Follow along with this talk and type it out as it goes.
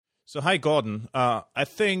So, hi, Gordon. I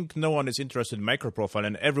think no one is interested in microprofile,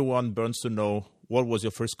 and everyone burns to know what was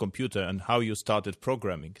your first computer and how you started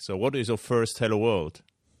programming. So, what is your first Hello World?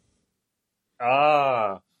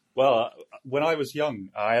 Well, when I was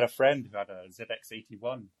young, I had a friend who had a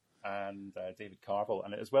ZX81 and David Carville,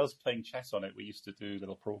 and as well as playing chess on it, we used to do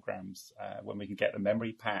little programs when we could get the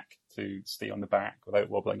memory pack to stay on the back without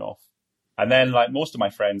wobbling off. And then, like most of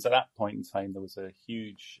my friends, at that point in time, there was a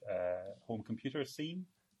huge home computer scene.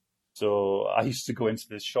 So I used to go into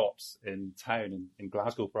the shops in town in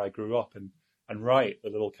Glasgow where I grew up and write the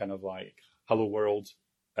little kind of like Hello World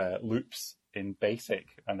loops in BASIC,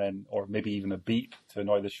 and then, or maybe even a beep to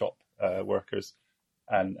annoy the shop workers,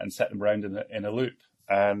 and set them around in a loop.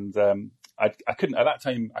 And I couldn't, at that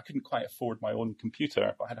time, I couldn't quite afford my own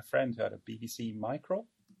computer, but I had a friend who had a BBC Micro.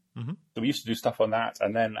 Mm-hmm. So we used to do stuff on that.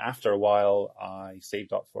 And then after a while, I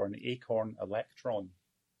saved up for an Acorn Electron,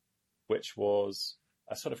 which was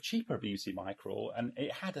a sort of cheaper BBC Micro, and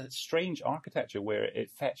it had a strange architecture where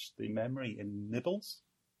it fetched the memory in nibbles,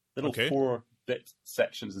 little 4-bit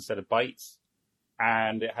sections instead of bytes,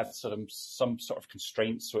 and it had some sort of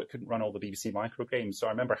constraints, so it couldn't run all the BBC Micro games. So I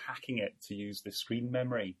remember hacking it to use the screen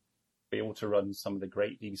memory, be able to run some of the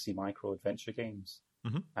great BBC Micro adventure games,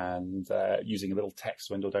 and using a little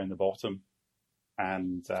text window down the bottom.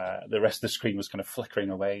 And the rest of the screen was kind of flickering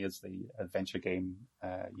away as the adventure game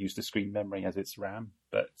used the screen memory as its RAM.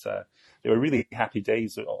 But they were really happy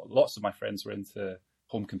days. Lots of my friends were into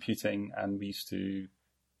home computing, and we used to,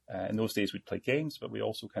 in those days, we'd play games, but we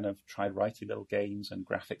also kind of tried writing little games and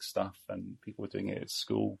graphic stuff, and people were doing it at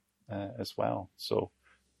school as well. So,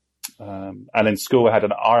 and in school, I had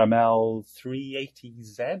an RML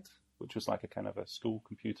 380Z, which was like a kind of a school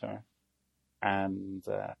computer. And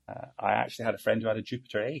I actually had a friend who had a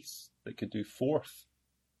Jupiter Ace that could do fourth.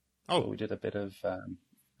 Oh, so we did a bit of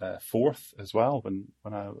fourth as well when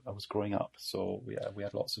I was growing up. So we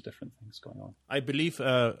had lots of different things going on. I believe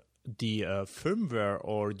the firmware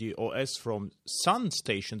or the OS from Sun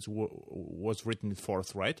stations was written in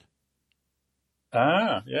fourth, right?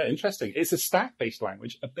 Yeah, interesting. It's a stack-based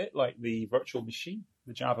language, a bit like the virtual machine,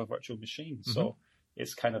 the Java virtual machine. Mm-hmm. So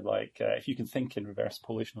it's kind of like, if you can think in reverse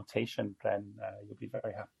Polish notation, then you'll be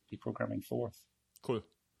very happy programming fourth. Cool.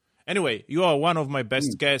 Anyway, you are one of my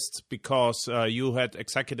best guests because you had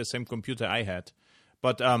exactly the same computer I had.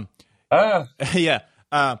 But, yeah,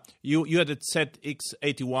 you had a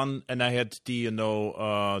ZX81 and I had the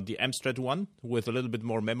Amstrad one with a little bit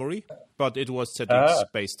more memory, but it was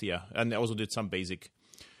ZX-based, yeah, and I also did some BASIC.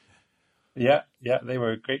 Yeah, they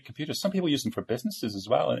were great computers. Some people use them for businesses as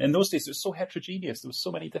well. And in those days, it was so heterogeneous. There were so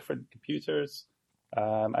many different computers,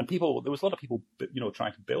 and there was a lot of people,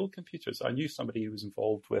 trying to build computers. I knew somebody who was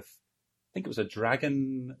involved with, I think it was a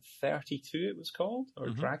Dragon 32, it was called, or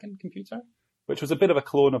a Dragon computer, which was a bit of a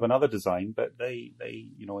clone of another design. But they,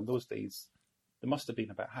 in those days, there must have been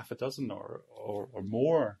about half a dozen or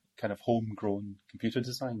more kind of homegrown computer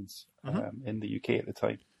designs in the UK at the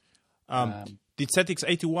time. The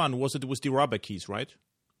ZX81 was the rubber keys, right?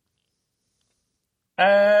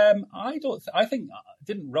 Didn't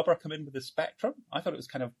rubber come in with the Spectrum? I thought it was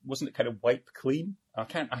wasn't it kind of wiped clean? I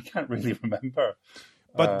can't really remember.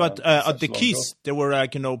 But the keys, they were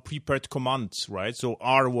prepared commands, right? So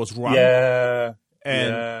R was run. Yeah.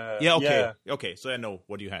 Okay. So I know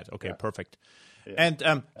what you had. Okay, perfect. Yeah. And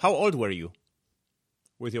how old were you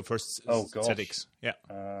with your first ZX? Yeah.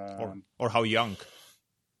 Or how young?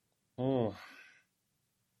 Oh,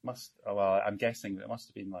 I'm guessing it must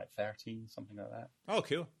have been like 13, something like that. Oh,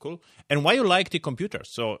 cool. And why you like the computer?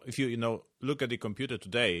 So if you look at the computer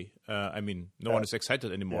today, no one is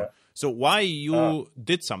excited anymore. Yeah. So why you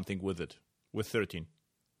did something with it with 13?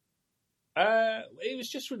 It was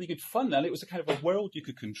just really good fun, and it was a kind of a world you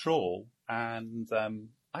could control. And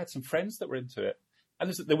I had some friends that were into it.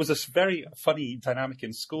 And there was this very funny dynamic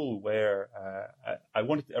in school where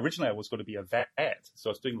originally I was going to be a vet, so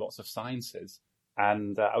I was doing lots of sciences,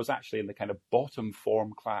 and I was actually in the kind of bottom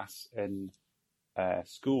form class in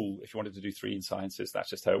school. If you wanted to do 3 in sciences, that's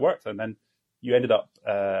just how it worked. And then you ended up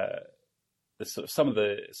some of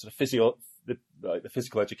the physical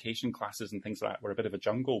education classes and things like that were a bit of a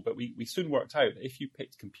jungle. But we soon worked out that if you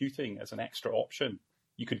picked computing as an extra option,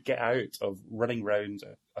 you could get out of running around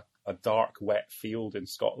a dark, wet field in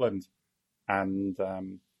Scotland, and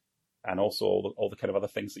also all the kind of other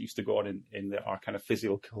things that used to go on in our kind of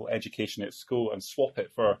physical education at school, and swap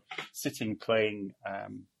it for sitting playing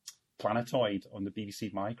Planetoid on the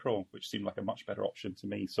BBC Micro, which seemed like a much better option to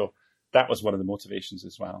me. So that was one of the motivations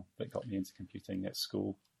as well that got me into computing at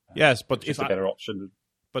school. Yes, but if a better option.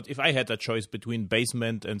 But if I had a choice between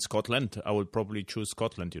basement and Scotland, I would probably choose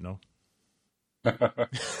Scotland.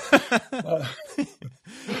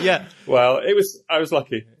 Yeah. Well, I was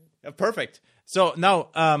lucky. Perfect. So now,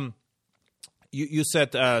 you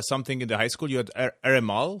said something in the high school. You had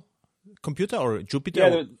RML computer or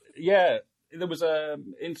Jupyter? There was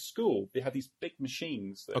in school they had these big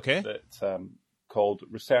machines that called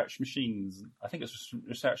research machines. I think it's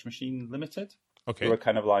Research Machine Limited. Okay. They were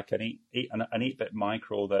kind of like an 8-bit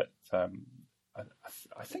micro that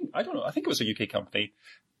I think it was a UK company,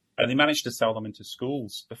 and they managed to sell them into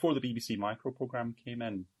schools before the BBC Micro program came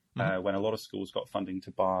in. When a lot of schools got funding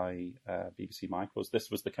to buy BBC Micros,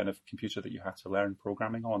 this was the kind of computer that you had to learn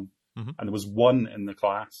programming on, and there was one in the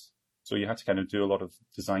class. So you had to kind of do a lot of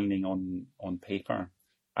designing on paper.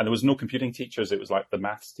 And there was no computing teachers. It was like the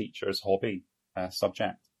maths teacher's hobby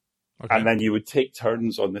subject. Okay. And then you would take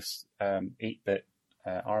turns on this 8-bit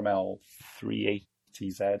RML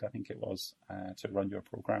 380Z, I think it was, to run your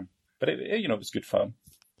program. But it was good fun.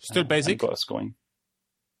 Still basic? It got us going.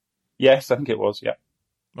 Yes, I think it was, yeah.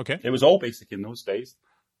 Okay. It was all basic in those days.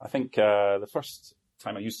 I think the first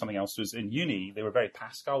time I used something else was in uni. They were very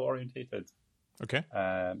Pascal orientated. Okay.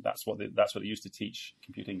 That's what they used to teach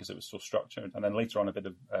computing because it was so structured. And then later on a bit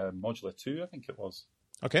of Modular 2, I think it was.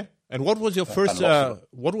 Okay. And what was your first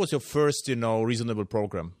reasonable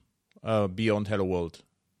program beyond Hello World,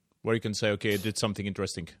 where you can say, okay, I did something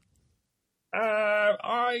interesting?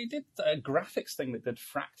 I did a graphics thing that did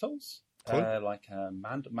fractals. Cool. Like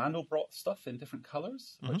Mandelbrot stuff in different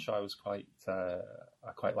colors, which I was I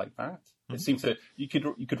quite like that. It seemed to you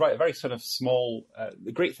could write a very sort of small.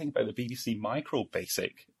 The great thing about the BBC Micro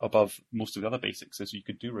Basic above most of the other basics is you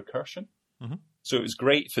could do recursion. So it was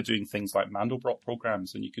great for doing things like Mandelbrot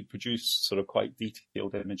programs, and you could produce sort of quite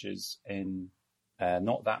detailed images in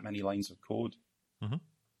not that many lines of code.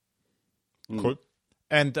 Cool.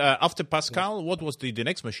 And after Pascal, what was the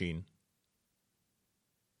next machine?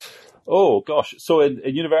 Oh, gosh. So in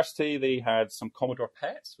university, they had some Commodore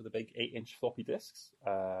PETs with the big 8-inch floppy disks.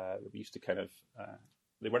 We used to kind of,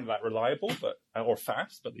 they weren't that reliable or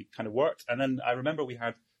fast, but they kind of worked. And then I remember we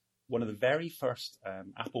had one of the very first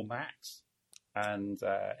Apple Macs. And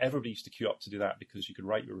everybody used to queue up to do that because you could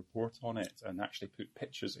write your report on it and actually put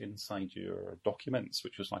pictures inside your documents,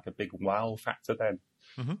 which was like a big wow factor then.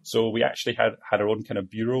 So we actually had our own kind of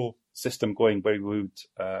bureau system going where we would,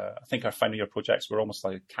 I think our final year projects were almost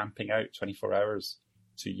like camping out 24 hours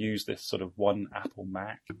to use this sort of one Apple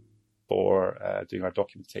Mac for doing our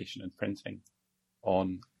documentation and printing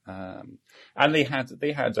on. And they had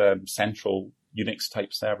central Unix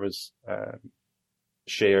type servers,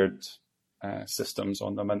 shared systems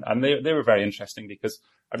on them. And they were very interesting because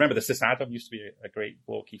I remember the sysadmin used to be a great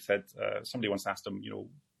bloke. He said, somebody once asked him,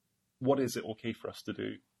 what is it okay for us to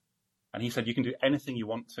do? And he said, you can do anything you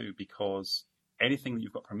want to because anything that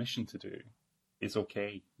you've got permission to do is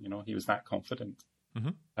okay. He was that confident.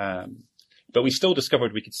 But we still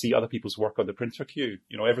discovered we could see other people's work on the printer queue.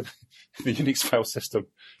 Everything, the Unix file system,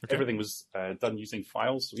 everything was done using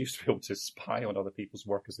files. So we used to be able to spy on other people's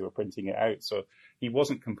work as they were printing it out. So he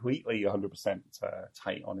wasn't completely 100%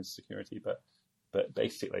 tight on his security, but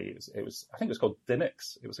basically it was I think it was called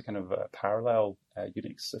Linux. It was a kind of a parallel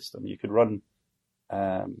Unix system. You could run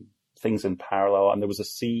things in parallel, and there was a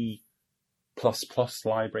C++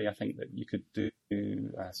 library, I think, that you could do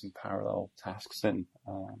some parallel tasks in.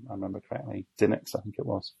 I remember correctly, Linux, I think it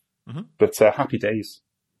was. But happy days.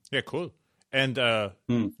 Yeah, cool. And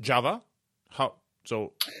Java?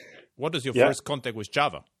 What is your first contact with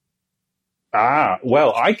Java?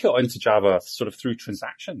 Well, I got into Java sort of through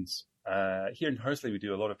transactions. Here in Hursley, we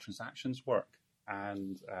do a lot of transactions work,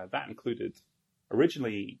 and that included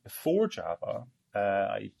originally before Java.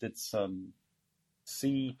 I did some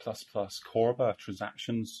C++ Corba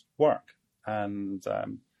transactions work, and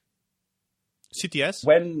CTS.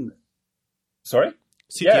 Sorry,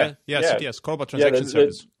 CTS, CTS Corba transaction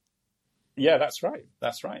service. Yeah, that's right.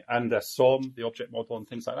 And SOM, the object model, and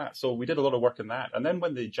things like that. So we did a lot of work in that. And then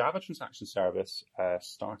when the Java transaction service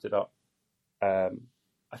started up,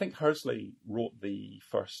 I think Hursley wrote the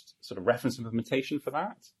first sort of reference implementation for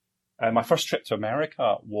that. My first trip to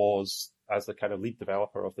America was as the kind of lead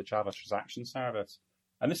developer of the Java transaction service.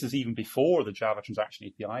 And this is even before the Java transaction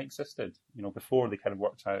API existed, before they kind of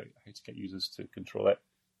worked out how to get users to control it.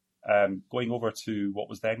 Going over to what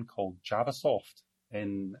was then called JavaSoft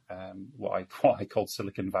in what I called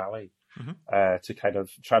Silicon Valley, to kind of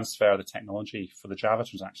transfer the technology for the Java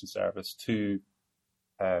transaction service to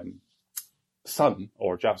Sun,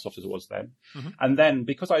 or JavaSoft as it was then. And then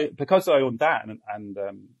because I owned that and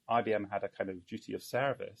IBM had a kind of duty of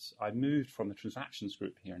service, I moved from the transactions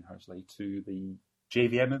group here in Hursley to the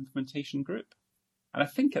JVM implementation group. And I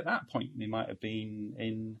think at that point they might have been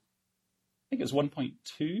in think it was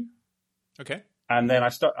 1.2. Okay. And then I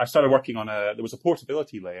started working on there was a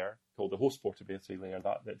portability layer called the host portability layer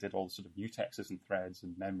that did all the sort of mutexes and threads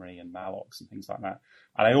and memory and mallocs and things like that.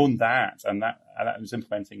 And I owned that, and that was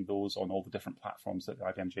implementing those on all the different platforms that the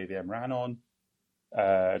IBM JVM ran on.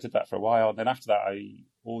 I did that for a while. Then after that, I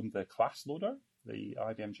owned the class loader, the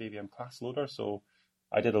IBM JVM class loader. So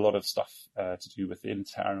I did a lot of stuff to do with the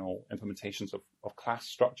internal implementations of class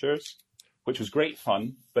structures, which was great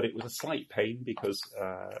fun, but it was a slight pain because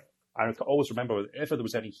I always remember if there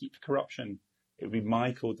was any heap corruption, it would be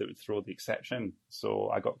my code that would throw the exception. So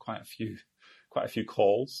I got quite a few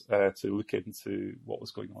calls to look into what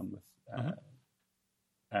was going on with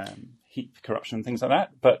heap corruption and things like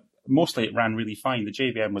that. But mostly it ran really fine. The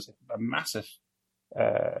JVM was a massive.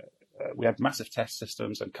 We had massive test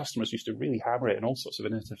systems, and customers used to really hammer it in all sorts of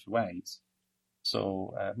innovative ways.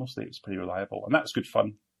 So mostly it was pretty reliable, and that was good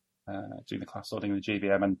fun doing the class loading in the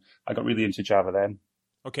JVM. And I got really into Java then.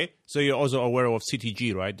 Okay, so you're also aware of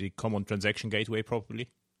CTG, right? The Common Transaction Gateway,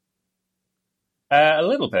 probably? A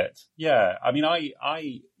little bit, yeah. I mean,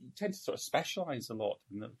 I tend to sort of specialize a lot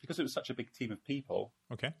because it was such a big team of people.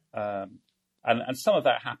 Okay. And some of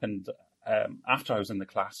that happened after I was in the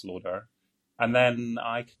class loader. And then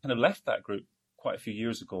I kind of left that group quite a few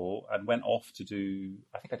years ago and went off to do,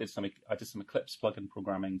 I think I did some Eclipse plugin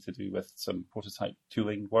programming to do with some prototype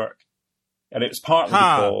tooling work. And it was partly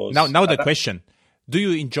because... Now the question. Do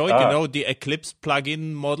you enjoy, the Eclipse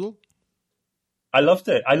plugin model? I loved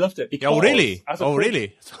it. Because oh, really?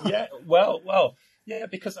 Really? Yeah. Well. Yeah.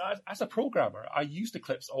 Because as a programmer, I used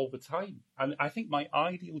Eclipse all the time, and I think my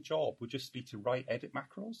ideal job would just be to write edit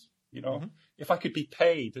macros. If I could be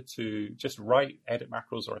paid to just write edit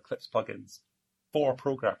macros or Eclipse plugins for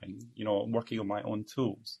programming, working on my own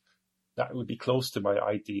tools, that would be close to my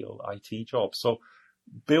ideal IT job. So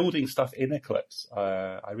building stuff in Eclipse,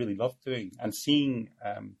 I really love doing, and seeing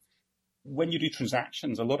when you do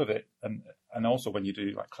transactions, a lot of it, and also when you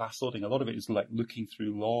do like class loading, a lot of it is like looking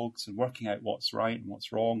through logs and working out what's right and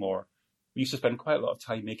what's wrong. Or we used to spend quite a lot of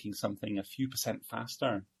time making something a few percent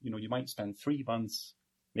faster. You might spend 3 months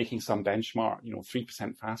making some benchmark,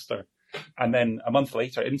 3% faster, and then a month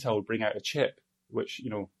later, Intel would bring out a chip which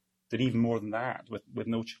did even more than that with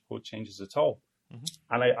no code changes at all.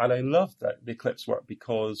 And I loved that the Eclipse work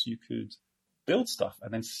because you could build stuff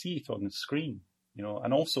and then see it on the screen,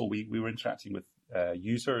 and also we were interacting with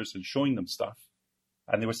users and showing them stuff,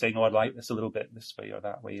 and they were saying, "Oh, I'd like this a little bit this way or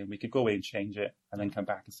that way," and we could go away and change it and then come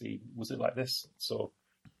back and see, was it like this? So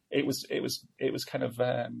it was kind of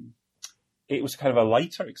a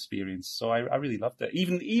lighter experience. So I really loved it.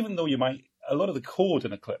 Even though a lot of the code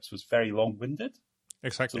in Eclipse was very long-winded.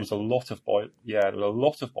 Exactly. So there was a lot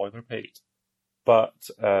of boilerplate. But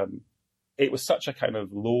it was such a kind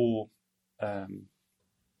of low. The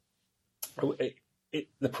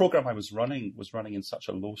program I was running in such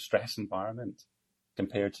a low stress environment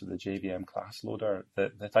compared to the JVM class loader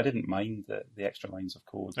that I didn't mind the extra lines of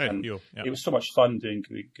code. It was so much fun doing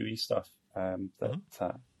GUI stuff.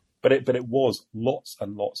 But it was lots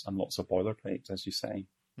and lots and lots of boilerplate, as you say.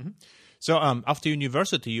 So after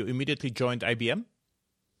university, you immediately joined IBM?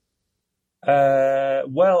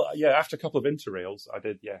 After a couple of interrails, I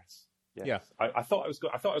did. Yes. Yeah. I thought I was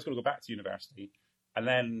going to go back to university, and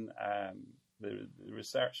then the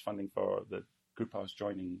research funding for the group I was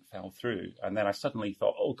joining fell through, and then I suddenly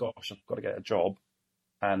thought, oh gosh, I've got to get a job,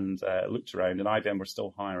 and looked around, and IBM were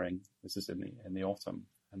still hiring. This is in the autumn,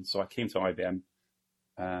 and so I came to IBM.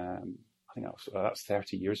 I think that was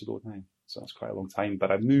 30 years ago now, so that's quite a long time. But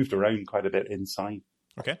I've moved around quite a bit inside.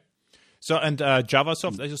 Okay. So, and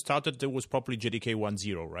JavaSoft, as you started, there was probably JDK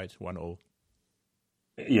 1.0, right? 1.0.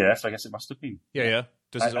 Yes, I guess it must have been. Yeah.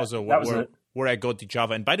 This is also where I got the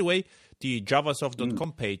Java. And by the way, the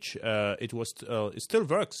javasoft.com page, it still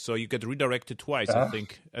works. So you get redirected twice, I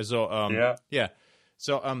think. So, yeah.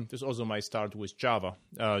 So this is also my start with Java.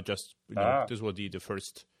 This was the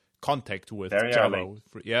first contact with Java.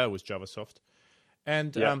 With JavaSoft.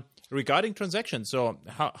 And regarding transactions, so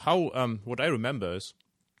how what I remember is,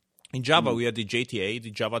 in Java, we had the JTA,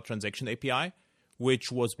 the Java Transaction API, which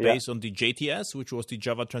was based on the JTS, which was the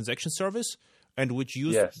Java Transaction Service, and which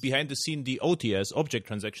used behind the scene the OTS, Object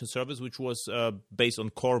Transaction Service, which was based on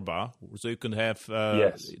Corba, so you can have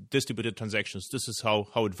distributed transactions. This is how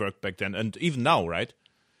it worked back then, and even now, right?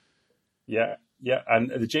 Yeah, and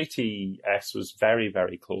the JTS was very,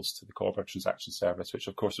 very close to the Corba Transaction Service, which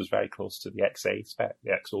of course was very close to the XA spec,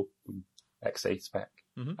 the XA spec.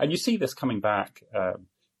 And you see this coming back.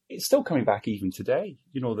 It's still coming back even today.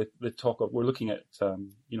 The talk of, we're looking at,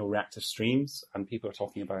 reactive streams, and people are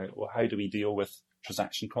talking about, well, how do we deal with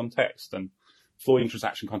transaction context? And flowing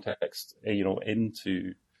transaction context,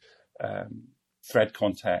 into thread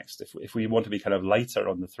context. If we want to be kind of lighter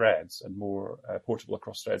on the threads and more portable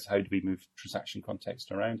across threads, how do we move transaction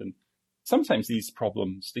context around? And sometimes these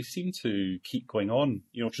problems, they seem to keep going on.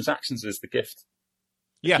 Transactions is the gift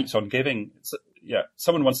that keeps on giving. So,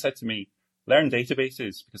 someone once said to me, learn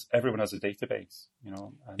databases because everyone has a database,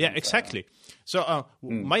 And, exactly.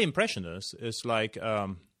 My impression is like,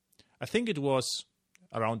 I think it was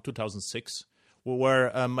around 2006 where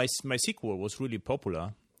MySQL was really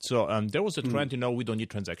popular. So there was a trend, we don't need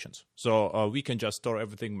transactions. So we can just store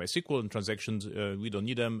everything in MySQL, and transactions, we don't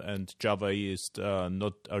need them. And Java is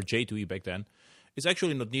not, or J2E back then, is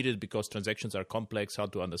actually not needed because transactions are complex,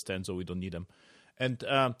 hard to understand, so we don't need them. And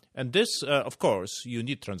this, of course, you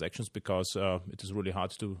need transactions because it is really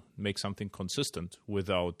hard to make something consistent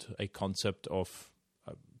without a concept of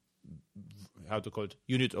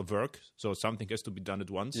unit of work. So something has to be done at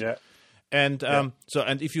once. Yeah. And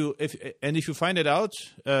if you find it out,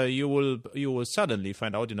 you will suddenly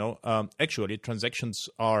find out, actually transactions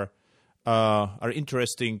are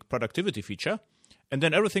interesting productivity feature. And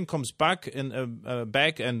then everything comes back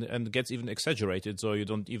and gets even exaggerated. So you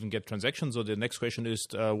don't even get transactions. So the next question is,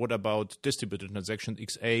 what about distributed transaction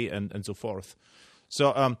XA and so forth?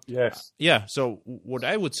 So yes, So what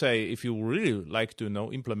I would say, if you really like to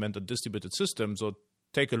implement a distributed system, so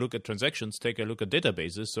take a look at transactions, take a look at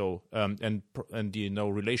databases. So and the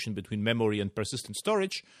relation between memory and persistent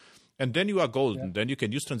storage, and then you are golden. Yeah. Then you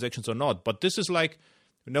can use transactions or not. But this is like.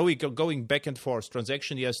 Now we go going back and forth,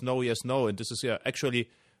 transaction, yes, no, and this is actually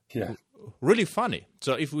really funny.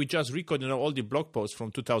 So if we just record, all the blog posts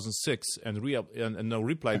from 2006 and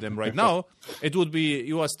reply them right now, it would be,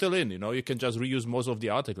 you are still in, you can just reuse most of the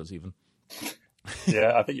articles even.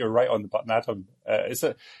 Yeah, I think you're right on the button, Adam.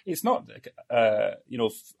 It's not,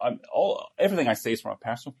 everything I say is from a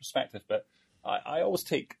personal perspective, but I always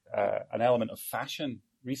take an element of fashion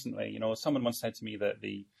recently. Someone once said to me that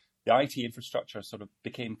the IT infrastructure sort of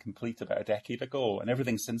became complete about a decade ago, and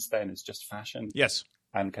everything since then is just fashion. Yes.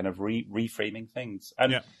 And kind of reframing things.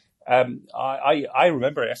 And I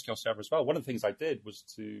remember SQL Server as well. One of the things I did was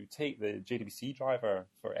to take the JDBC driver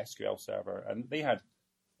for SQL Server, and they had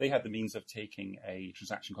the means of taking a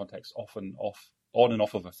transaction context on and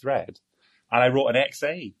off of a thread. And I wrote an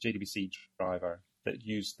XA JDBC driver that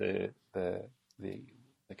used the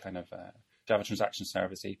kind of Java Transaction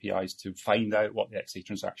Service APIs to find out what the XA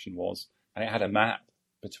transaction was, and it had a map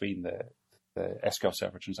between the SQL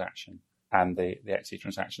Server transaction and the XA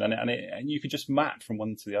transaction, and you could just map from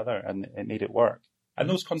one to the other, and it made it work. And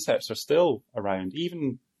those concepts are still around.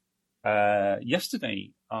 Even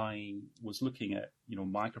yesterday, I was looking at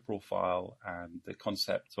microprofile and the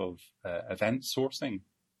concept of event sourcing,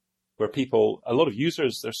 where a lot of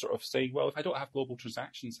users, they're sort of saying, well, if I don't have global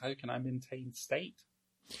transactions, how can I maintain state?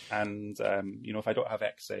 And, if I don't have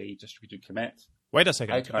XA distributed commit, wait a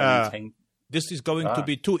second. How can I maintain? This is going to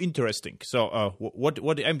be too interesting. So, what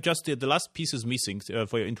I'm just the last piece is missing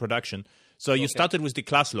for your introduction. So you started with the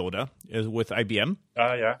class loader with IBM.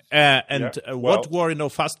 What were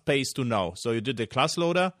fast pace to now? So you did the class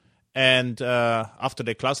loader, and after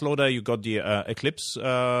the class loader, you got the Eclipse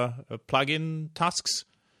plugin tasks,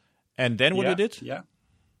 and then what you did? Yeah.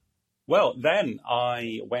 Well, then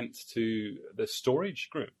I went to the storage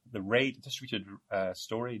group, the RAID, distributed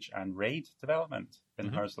storage and RAID development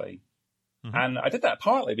in Hursley. Mm-hmm. And I did that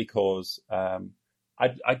partly because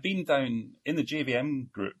I'd been down in the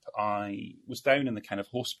JVM group. I was down in the kind of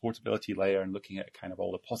host portability layer and looking at kind of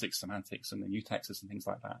all the POSIX semantics and the mutexes and things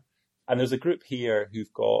like that. And there's a group here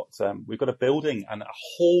who've got, we've got a building, and a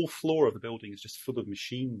whole floor of the building is just full of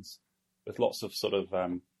machines with lots of sort of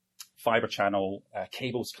fiber channel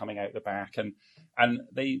cables coming out the back, and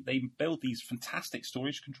they build these fantastic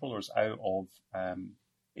storage controllers out of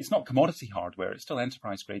it's not commodity hardware, it's still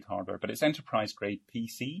enterprise grade hardware, but it's enterprise grade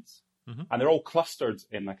PCs, and they're all clustered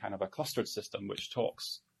in a kind of a clustered system which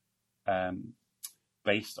talks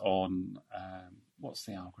based on what's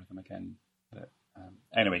the algorithm again?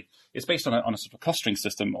 Anyway, it's based on a sort of clustering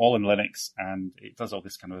system, all in Linux, and it does all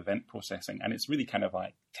this kind of event processing, and it's really kind of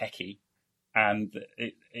like techie. And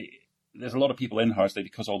there's a lot of people in Hursley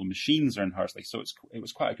because all the machines are in Hursley. So it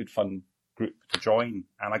was quite a good fun group to join.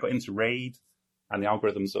 And I got into RAID and the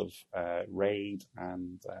algorithms of RAID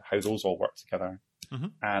and how those all work together. Mm-hmm.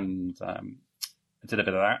 And I did a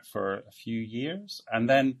bit of that for a few years. And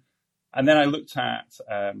then I looked at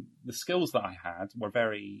the skills that I had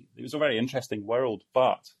it was a very interesting world,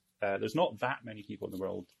 but there's not that many people in the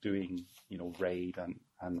world doing, RAID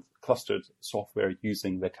and clustered software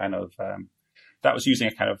using the kind of, that was using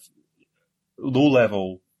a kind of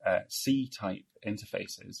low-level C-type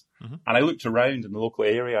interfaces. And I looked around in the local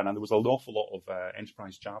area, and there was an awful lot of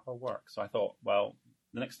enterprise Java work. So I thought, well,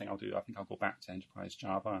 the next thing I'll do, I think I'll go back to enterprise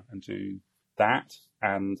Java and do that.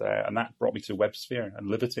 And that brought me to WebSphere and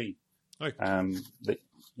Liberty. Okay. And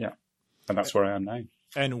that's where I am now.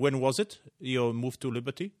 And when was it you moved to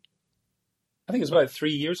Liberty? I think it's about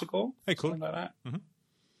 3 years ago. Hey, cool. Something like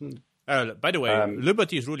By that. the way,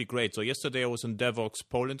 Liberty is really great. So yesterday I was in DevOps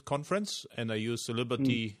Poland conference, and I used the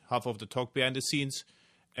Liberty half of the talk behind the scenes,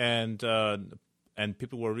 and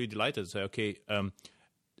people were really delighted. Say, okay,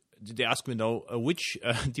 they asked me now which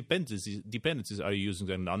dependencies are you using?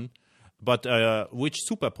 Then none, but which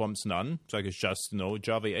super prompts none? So I guess just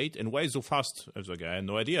Java 8, and why so fast? I was like, I had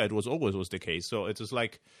no idea. It was always the case. So it was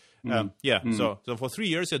like. So for 3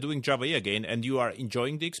 years you're doing Java 8 again, and you are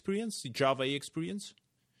enjoying the experience, the Java 8 experience?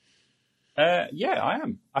 Yeah, I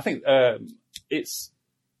am. I think it's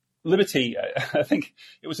Liberty. I think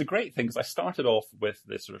it was a great thing because I started off with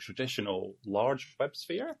this sort of traditional large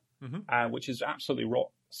WebSphere, which is absolutely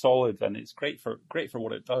rock solid, and it's great for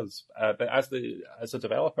what it does. But as a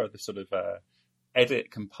developer, the sort of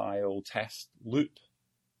edit, compile, test loop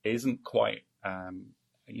isn't quite.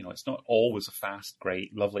 It's not always a fast,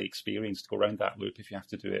 great, lovely experience to go around that loop if you have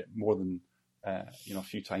to do it more than a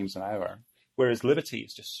few times an hour. Whereas Liberty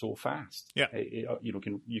is just so fast. Yeah. You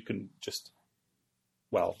can just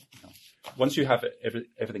once you have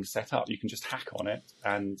everything set up, you can just hack on it,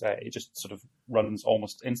 and it just sort of runs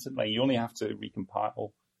almost instantly. You only have to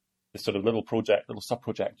recompile the sort of little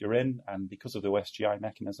sub-project you're in, and because of the OSGI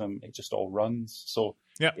mechanism, it just all runs. So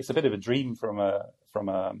it's a bit of a dream from a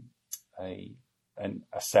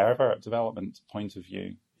server development point of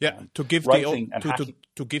view. Yeah, to give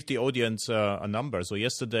the audience a number. So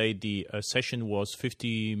yesterday the session was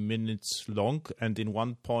 50 minutes long, and in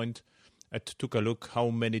one point I took a look how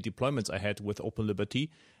many deployments I had with OpenLiberty,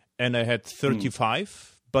 and I had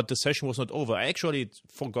 35. But the session was not over. I actually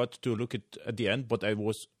forgot to look at the end, but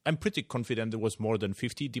I'm pretty confident there was more than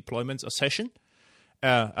 50 deployments a session,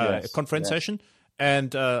 a conference session, and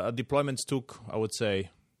deployments took, I would say,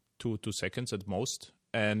 2 seconds at most,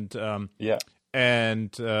 and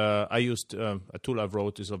I used a tool I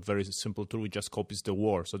wrote. Is a very simple tool. It just copies the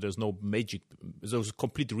WAR, so there's no magic. There's a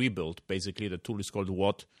complete rebuild. Basically, the tool is called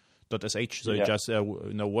WAT.sh. So it just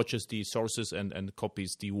watches the sources and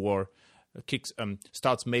copies the WAR,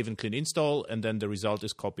 starts Maven clean install, and then the result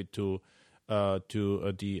is copied to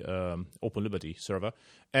the OpenLiberty server.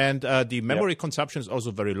 And the memory consumption is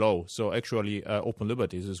also very low. So actually,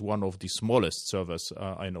 OpenLiberty is one of the smallest servers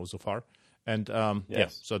I know so far. And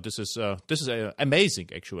so this is amazing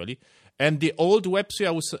actually. And the old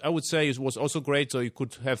WebSphere, I would say, was also great. So you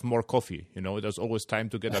could have more coffee. There's always time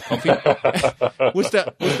to get a coffee. with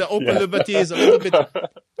the OpenLiberty is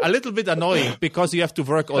a little bit annoying because you have to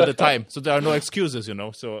work all the time. So there are no excuses.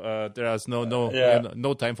 So there is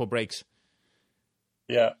no time for breaks.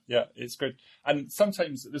 Yeah, it's good. And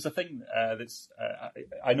sometimes there's a thing that's,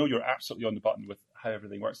 I know you're absolutely on the button with how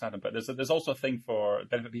everything works, Adam, but there's also a thing for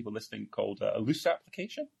benefit people listening called a loose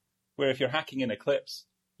application, where if you're hacking in Eclipse,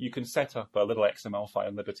 you can set up a little XML file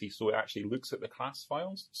in Liberty so it actually looks at the class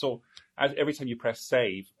files. So every time you press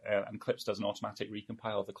save and Eclipse does an automatic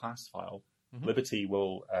recompile of the class file, Liberty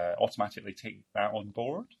will automatically take that on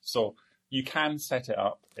board. So you can set it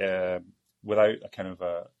up without a kind of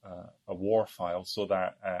a WAR file, so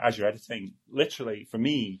that as you're editing, literally for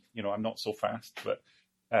me, I'm not so fast, but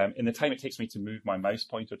in the time it takes me to move my mouse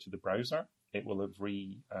pointer to the browser, it will have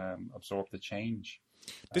absorbed the change.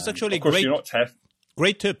 This actually of course, great. You're not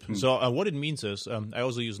Great tip. So what it means is, I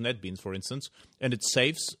also use NetBeans, for instance, and it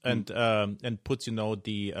saves and puts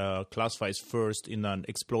the class files first in an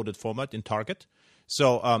exploded format in Target.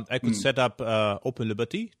 So I could set up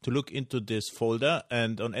OpenLiberty to look into this folder,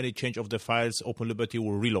 and on any change of the files, OpenLiberty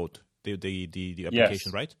will reload the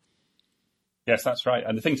application, right? Yes, that's right.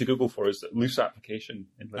 And the thing to Google for is loose application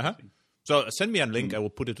in Liberty. So send me a link. I will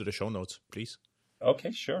put it to the show notes, please.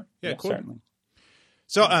 Okay, sure. Yeah, cool. Certainly.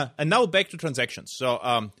 So and now back to transactions. So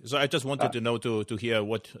I just wanted to know to hear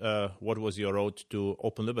what was your road to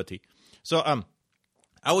OpenLiberty. So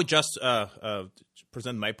I would just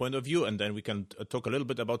present my point of view, and then we can talk a little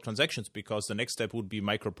bit about transactions, because the next step would be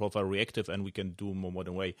microprofile reactive, and we can do more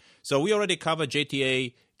modern way. So we already covered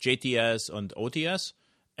JTA, JTS, and OTS.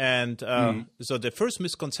 And so the first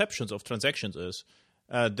misconceptions of transactions is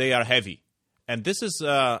they are heavy. And this is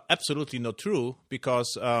absolutely not true,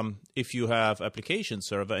 because if you have application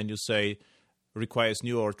server and you say requires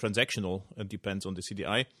new or transactional, it depends on the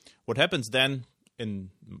CDI, what happens then,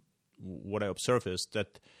 in what I observe, is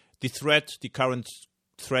that the current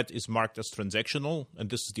thread is marked as transactional, and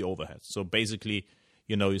this is the overhead. So basically,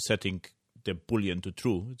 you're setting the Boolean to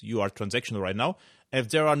true. You are transactional right now. If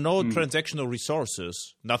there are no transactional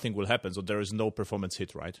resources, nothing will happen. So there is no performance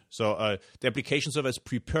hit, right? So the application servers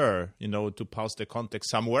prepare, to pass the context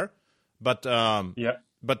somewhere, but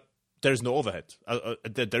there is no overhead.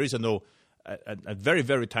 There is a very,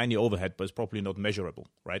 very tiny overhead, but it's probably not measurable,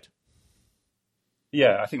 right?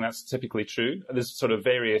 Yeah, I think that's typically true. There's sort of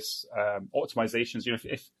various optimizations.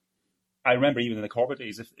 If I remember even in the Corba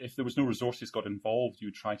days, if there was no resources got involved, you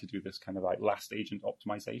would try to do this kind of like last agent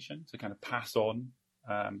optimization to kind of pass on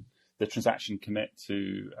the transaction commit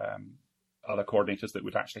to other coordinators that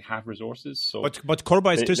would actually have resources. So, but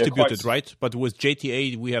Corba is distributed, right? But with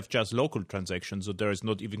JTA, we have just local transactions, so there is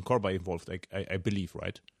not even Corba involved, I believe,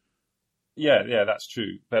 right? Yeah, that's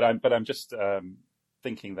true. But I'm just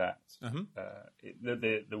thinking that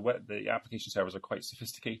the application servers are quite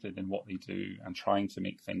sophisticated in what they do and trying to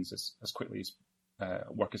make things as quickly as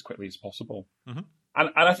work as quickly as possible. And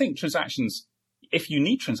I think transactions, if you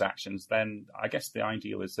need transactions, then I guess the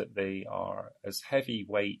ideal is that they are as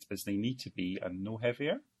heavyweight as they need to be and no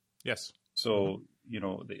heavier. Yes. So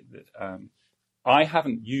I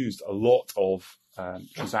haven't used a lot of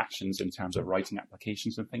transactions in terms of writing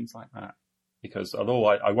applications and things like that. Because although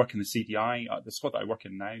I work in the CDI, the squad that I work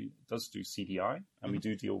in now does do CDI, and we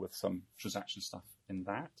do deal with some transaction stuff in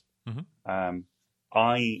that.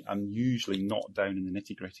 I am usually not down in the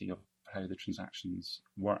nitty-gritty of how the transactions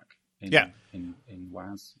work in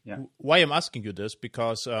WAS. Yeah. Why I'm asking you this,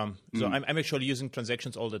 because so I'm actually using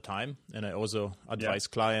transactions all the time, and I also advise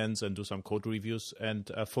clients and do some code reviews.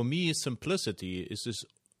 And for me, simplicity is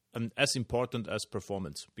as important as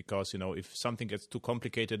performance, because if something gets too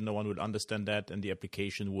complicated, no one will understand that, and the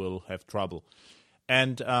application will have trouble.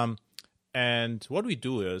 And what we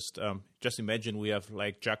do is just imagine we have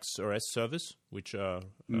like JAX RS service, which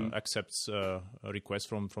accepts requests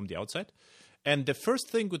from the outside. And the first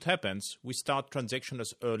thing that happens, we start transaction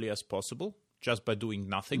as early as possible, just by doing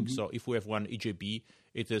nothing. So if we have one EJB,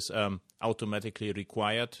 it is automatically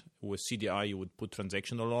required. With CDI, you would put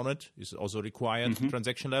transactional on it. It's also required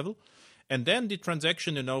transaction level. And then the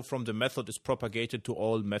transaction, from the method is propagated to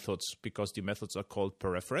all methods, because the methods are called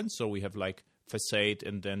per reference. So we have like facade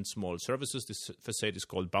and then small services. This facade is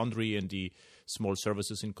called boundary, and the small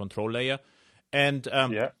services in control layer. And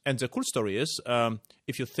the cool story is,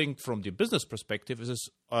 if you think from the business perspective, this is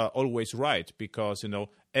always right, because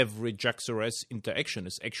every JAX-RS interaction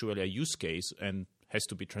is actually a use case and has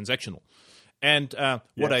to be transactional. And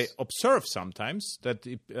what I observe sometimes, that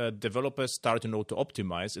developers start to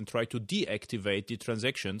optimize and try to deactivate the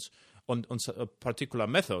transactions on particular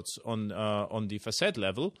methods on the facade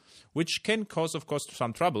level, which can cause, of course,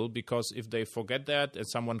 some trouble, because if they forget that and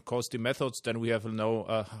someone calls the methods, then we have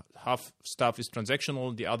half stuff is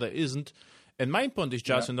transactional, the other isn't. And my point is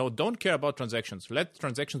just, don't care about transactions. Let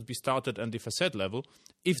transactions be started on the facade level.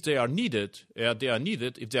 If they are needed, they are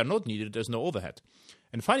needed. If they are not needed, there's no overhead.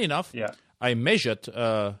 And funny enough, I measured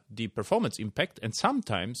the performance impact, and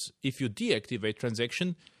sometimes if you deactivate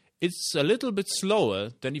transaction, it's a little bit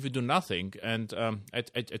slower than if you do nothing. And I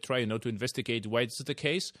try, to investigate why it's the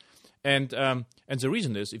case. And the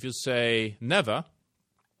reason is, if you say never,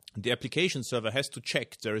 the application server has to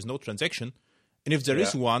check there is no transaction. And if there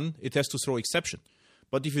is one, it has to throw exception.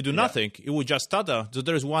 But if you do nothing, it will just stutter. So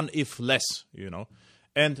there is one if less,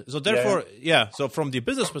 And so therefore, so from the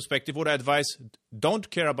business perspective, what I advise, don't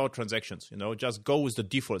care about transactions, just go with the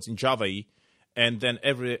defaults in Java EE, and then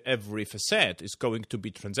every facade is going to be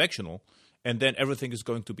transactional, and then everything is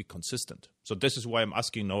going to be consistent. So this is why I'm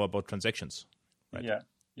asking now about transactions. Right?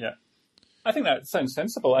 Yeah. I think that sounds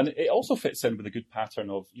sensible, and it also fits in with a good pattern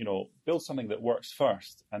of, build something that works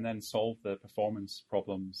first, and then solve the performance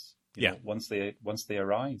problems once they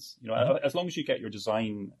arise. As long as you get your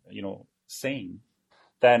design, sane,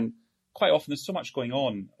 then quite often there's so much going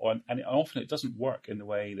on, and often it doesn't work in the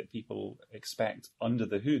way that people expect under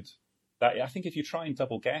the hood. That I think if you try and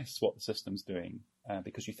double guess what the system's doing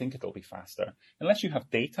because you think it'll be faster, unless you have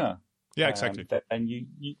data, exactly, then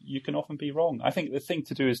you can often be wrong. I think the thing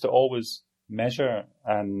to do is to always measure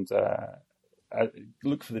and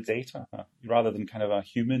look for the data rather than kind of a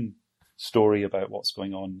human story about what's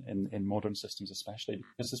going on in modern systems, especially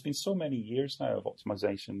because there's been so many years now of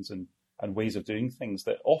optimizations and ways of doing things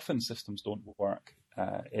that often systems don't work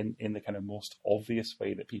in the kind of most obvious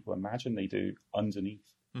way that people imagine they do underneath.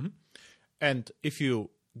 And if you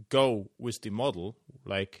go with the model,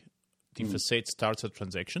 like the facade starts a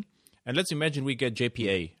transaction, and let's imagine we get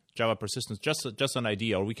JPA, Java Persistence, just an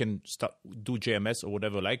idea, or we can do JMS or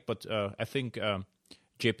whatever but I think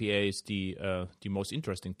JPA is the most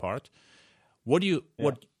interesting part. What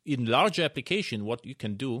in larger application, what you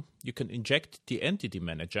can do, you can inject the entity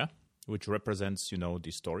manager, which represents,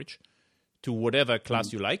 the storage, to whatever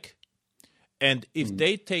class you like. And if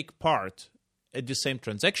they take part at the same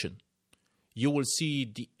transaction, you will see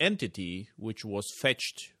the entity which was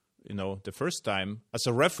fetched, the first time as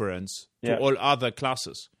a reference to all other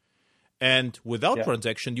classes. And without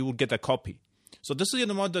transaction, you will get a copy. So this is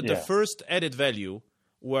the first added value,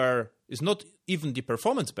 where it's not even the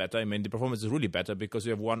performance better. I mean, the performance is really better because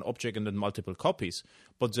you have one object and then multiple copies.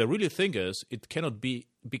 But the really thing is, it cannot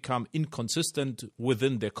become inconsistent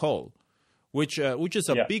within the call, which is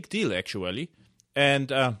a big deal actually.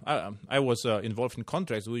 And I was involved in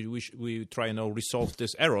contracts. We try resolve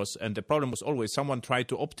these errors, and the problem was always someone tried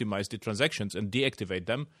to optimize the transactions and deactivate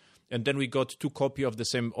them, and then we got 2 copies of the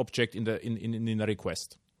same object in a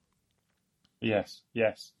request. Yes.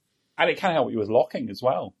 And it can help you with locking as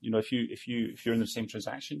well. If you're in the same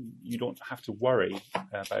transaction, you don't have to worry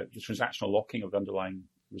about the transactional locking of the underlying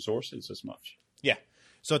resources as much. Yeah.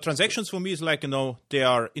 So transactions for me is like, they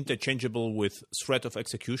are interchangeable with thread of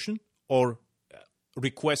execution or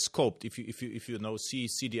request scoped. If you see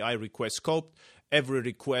CDI request scoped, every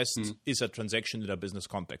request is a transaction in a business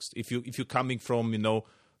context. If you're coming from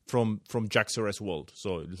from Jaxxer's world,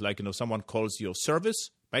 so it's like someone calls your service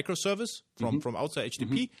microservice from outside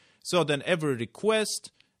HTTP. So then every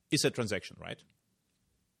request is a transaction, right?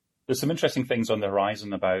 There's some interesting things on the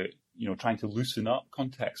horizon about trying to loosen up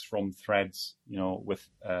context from threads. With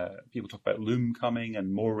people talk about Loom coming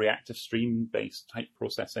and more reactive stream-based type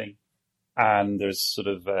processing. And there's sort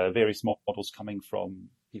of various models coming from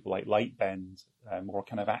people like Lightbend, more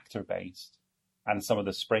kind of actor-based, and some of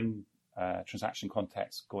the Spring transaction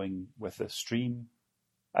context going with the stream.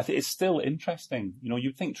 I think it's still interesting.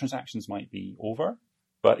 You'd think transactions might be over,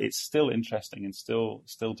 but it's still interesting and still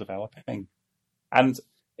developing. And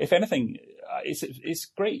if anything, it's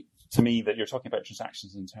great to me that you're talking about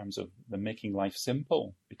transactions in terms of them making life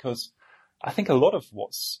simple, because I think a lot of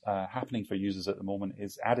what's happening for users at the moment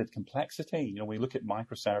is added complexity. We look at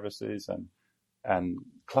microservices and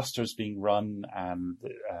clusters being run and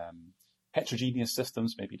heterogeneous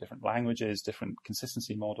systems, maybe different languages, different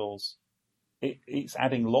consistency models. It's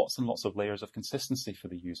adding lots and lots of layers of consistency for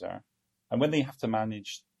the user. And when they have to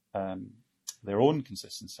manage their own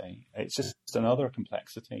consistency, it's just another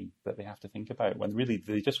complexity that they have to think about when really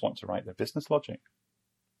they just want to write their business logic.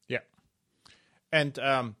 Yeah. And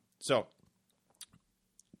so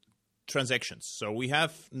transactions. So we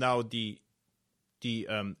have now the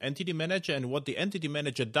entity manager, and what the entity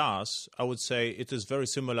manager does, I would say it is very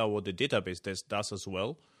similar what the database does as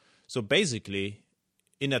well. So basically,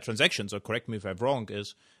 in a transaction, so correct me if I'm wrong,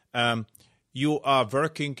 is you are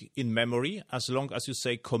working in memory as long as you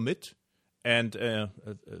say commit, and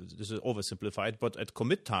this is oversimplified, but at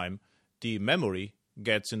commit time, the memory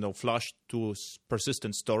gets flushed to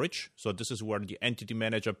persistent storage. So this is where the entity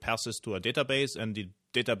manager passes to a database, and the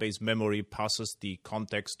database memory passes the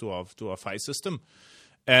context to a file system.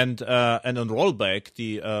 And on rollback,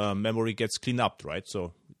 the memory gets cleaned up, right?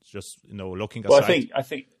 So it's just looking aside. Well, I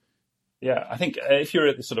think if you're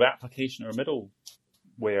at the sort of application or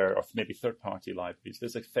middleware or maybe third-party libraries,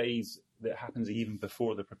 there's a phase that happens even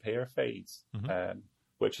before the prepare phase,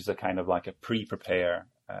 which is a kind of like a pre-prepare,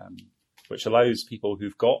 which allows people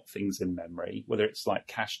who've got things in memory, whether it's like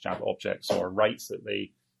cache job objects or writes that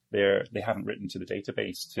they haven't written to the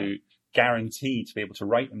database, to guarantee to be able to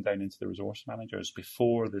write them down into the resource managers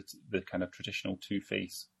before the kind of traditional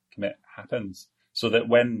two-phase commit happens. So that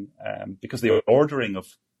when, because the ordering of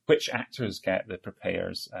which actors get the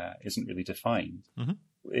prepares isn't really defined,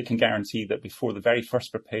 it can guarantee that before the very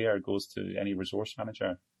first prepare goes to any resource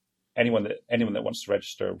manager, anyone that wants to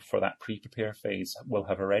register for that pre-prepare phase will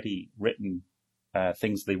have already written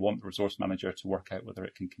things they want the resource manager to work out whether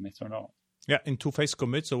it can commit or not. Yeah, in two-phase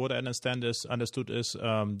commit. So what I understood is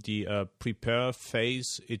the prepare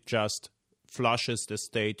phase, it just flushes the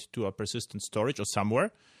state to a persistent storage or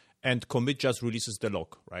somewhere, and commit just releases the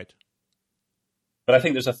lock, right? But I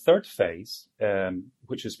think there's a third phase,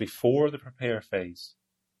 which is before the prepare phase,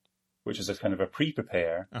 which is a kind of a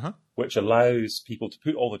pre-prepare, which allows people to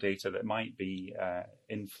put all the data that might be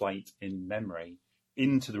in flight in memory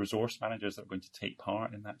into the resource managers that are going to take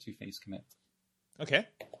part in that two-phase commit. Okay.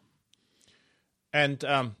 And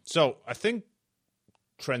so I think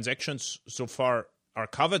transactions so far are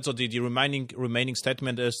covered. So the remaining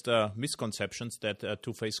statement is the misconceptions that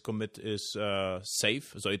two-phase commit is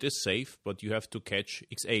safe. So it is safe, but you have to catch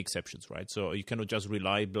XA exceptions, right? So you cannot just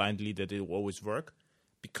rely blindly that it will always work,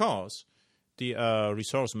 because the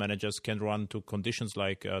resource managers can run to conditions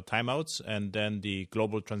like timeouts, and then the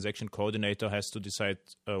global transaction coordinator has to decide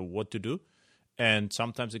what to do. and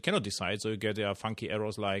sometimes it cannot decide. So you get funky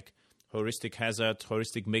errors like heuristic hazard,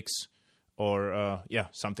 heuristic mix, or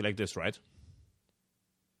something like this, right?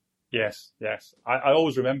 Yes. I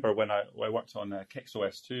always remember when I worked on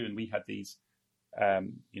KexOS2, and we had these,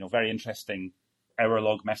 very interesting error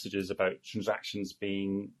log messages about transactions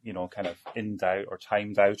being, kind of in doubt or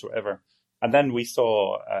timed out or whatever. And then we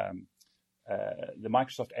saw the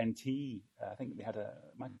Microsoft NT. I think they had a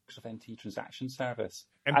Microsoft NT transaction service,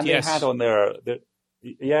 MTS. and they had on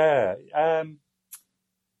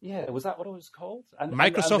was that what it was called? And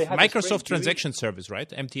Microsoft Transaction Service,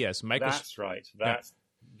 right? MTS. That's right.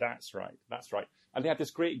 That's right. And they had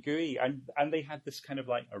this great GUI, and they had this kind of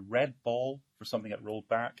like a red ball for something that rolled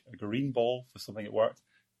back, a green ball for something that worked.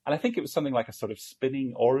 And I think it was something like a sort of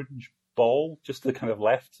spinning orange ball just to the kind of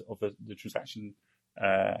left of the transaction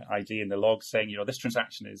ID in the log, saying, this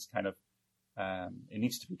transaction is kind of, it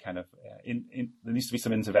needs to be kind of, there needs to be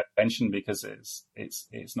some intervention because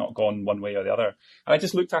it's not gone one way or the other. And I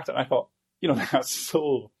just looked at it and I thought, that's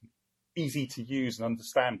so easy to use and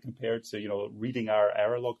understand compared to, reading our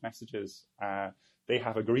error log messages. They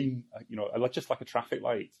have a green, just like a traffic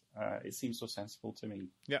light. It seems so sensible to me.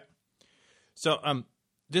 Yeah. So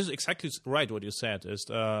this is exactly right what you said. Is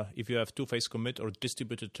if you have two-phase commit or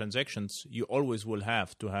distributed transactions, you always will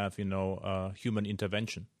have to have human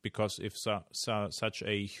intervention, because if such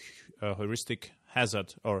a heuristic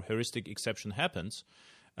hazard or heuristic exception happens,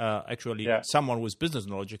 someone with business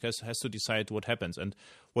knowledge has to decide what happens. And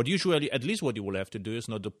what usually, at least what you will have to do, is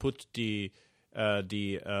not to put the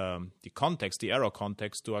context, the error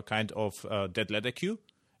context, to a kind of dead letter queue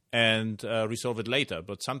and resolve it later.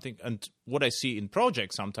 But and what I see in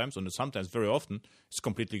projects sometimes, and sometimes very often, is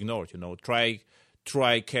completely ignored. Try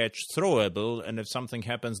catch throwable, and if something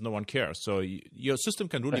happens, no one cares. So your system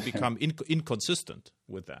can really become inconsistent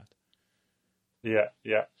with that. Yeah.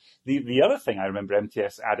 The other thing I remember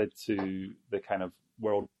MTS added to the kind of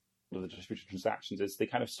world of the distributed transactions is they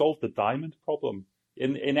kind of solved the diamond problem.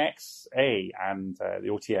 In XA and the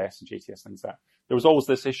OTS and JTS things like that, there was always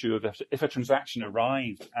this issue of if a transaction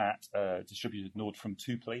arrived at a distributed node from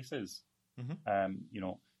two places,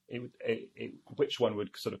 which one would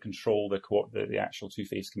sort of control the actual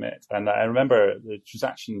two-phase commit. And I remember the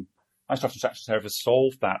Microsoft Transaction Service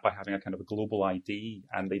solved that by having a kind of a global ID,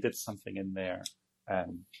 and they did something in their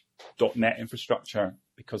 .NET infrastructure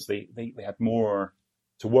because they had more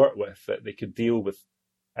to work with, that they could deal with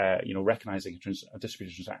recognizing a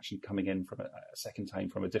distributed transaction coming in from a second time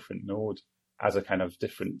from a different node as a kind of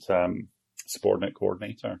different subordinate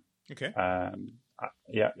coordinator. Okay.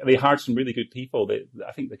 They hired some really good people.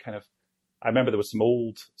 I remember there was some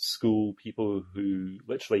old school people who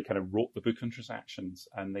literally kind of wrote the book on transactions,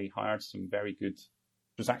 and they hired some very good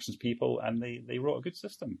transactions people, and they wrote a good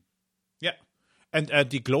system. Yeah. And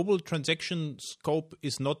the global transaction scope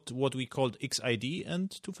is not what we called XID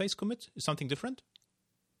and two-phase commit? Is something different?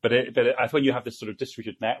 But I thought you have this sort of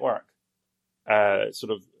distributed network. It's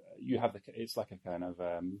like a kind of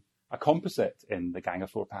a composite in the Gang of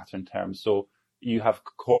Four pattern terms. So you have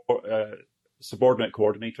subordinate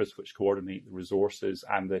coordinators which coordinate the resources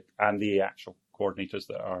and the actual coordinators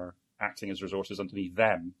that are acting as resources underneath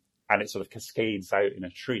them, and it sort of cascades out in a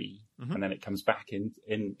tree, and then it comes back in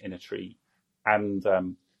a tree. And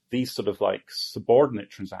these sort of like subordinate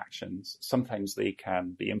transactions, sometimes they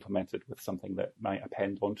can be implemented with something that might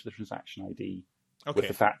append onto the transaction ID, with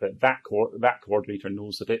the fact that coordinator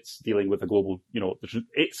knows that it's dealing with a global,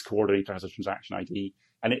 its coordinator has a transaction ID,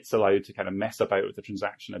 and it's allowed to kind of mess about with the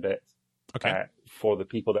transaction a bit for the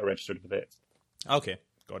people that are registered with it. Okay,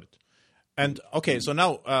 got it. And so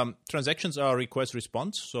now transactions are request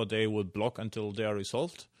response, so they will block until they are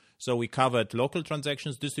resolved. So we covered local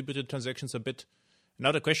transactions, distributed transactions a bit.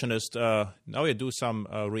 Now the question is, now we do some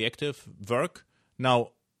reactive work.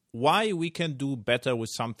 Now, why we can do better with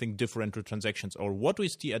something different to transactions, or what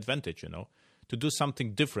is the advantage, to do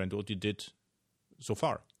something different what you did so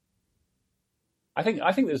far? I think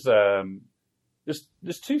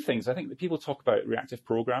there's two things. I think that people talk about reactive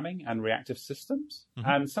programming and reactive systems,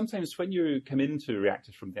 and sometimes when you come into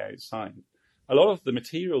reactive from the outside, a lot of the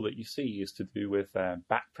material that you see is to do with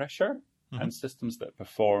back pressure and systems that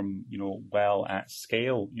perform, well at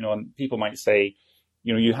scale. And people might say,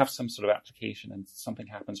 you have some sort of application and something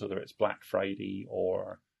happens, whether it's Black Friday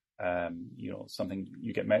or, something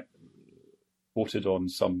you get quoted on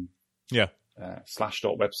some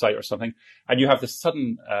Slashdot website or something, and you have this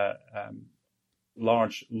sudden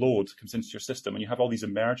large load comes into your system, and you have all these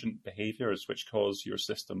emergent behaviors which cause your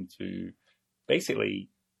system to basically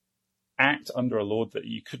act under a load that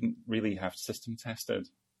you couldn't really have system tested.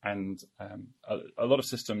 And a lot of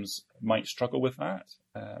systems might struggle with that,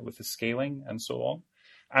 with the scaling and so on.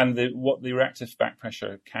 And what the reactive back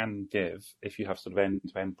pressure can give, if you have sort of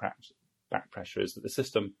end-to-end back pressure, is that the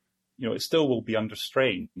system, it still will be under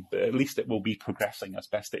strain, but at least it will be progressing as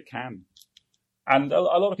best it can. And a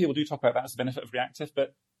lot of people do talk about that as the benefit of reactive,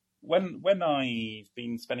 but when I've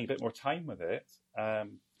been spending a bit more time with it,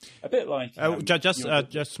 a bit like just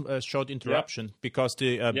a short interruption, because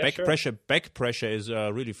the back pressure is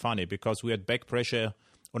really funny, because we had back pressure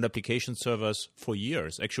on application servers for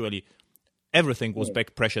years. Actually, everything was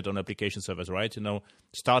back pressured on application servers, right?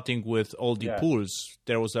 Starting with all the pools,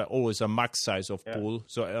 there was always a max size of pool.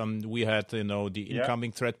 So we had the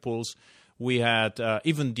incoming thread pools. We had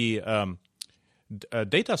even the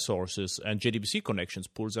data sources and JDBC connections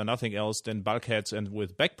pools are nothing else than bulkheads and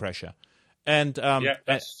with back pressure. And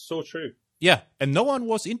that's so true. Yeah, and no one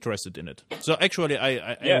was interested in it. So actually,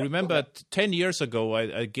 I remember 10 years ago,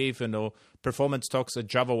 I gave performance talks at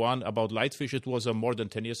Java 1 about Lightfish. It was more than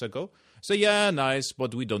 10 years ago. So nice,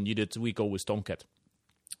 but we don't need it. We go with Tomcat.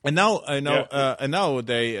 And now and now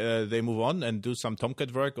they move on and do some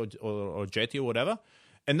Tomcat work or Jetty or whatever.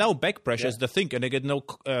 And now back pressure is the thing, and I get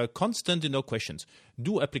constant questions.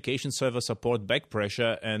 Do application servers support back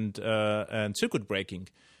pressure and circuit breaking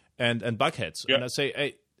and bulkheads? And I say,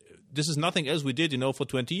 hey, this is nothing else we did, for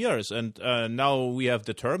 20 years. And now we have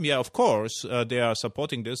the term. Yeah, of course, they are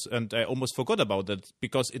supporting this. And I almost forgot about that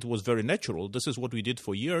because it was very natural. This is what we did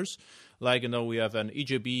for years. Like, we have an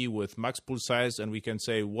EJB with max pool size, and we can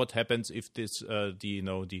say what happens if this,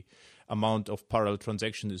 the amount of parallel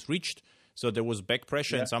transaction is reached. So there was back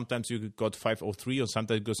pressure, and sometimes you got 503 or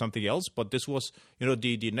sometimes you got something else. But this was,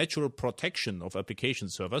 the natural protection of application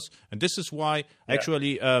servers. And this is why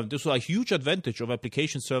actually this was a huge advantage of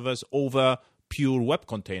application servers over pure web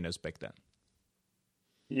containers back then.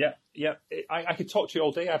 Yeah. I could talk to you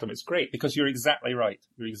all day, Adam. It's great because you're exactly right.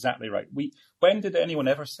 When did anyone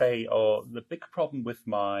ever say, the big problem with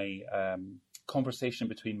my conversation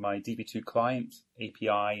between my DB2 client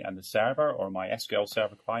API and the server, or my SQL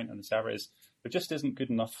Server client and the server, is there just isn't good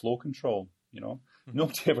enough flow control?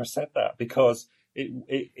 Nobody ever said that because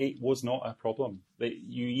it was not a problem.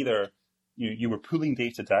 You were pulling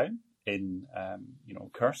data down in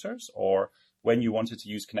cursors, or when you wanted to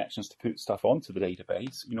use connections to put stuff onto the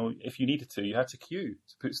database, if you needed to, you had to queue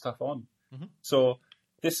to put stuff on. Mm-hmm. So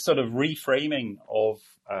this sort of reframing of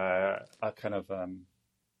a kind of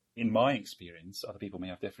in my experience, other people may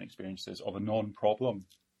have different experiences, of a non-problem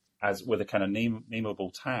as with a kind of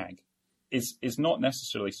nameable tag is not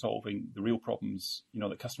necessarily solving the real problems,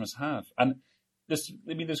 that customers have. And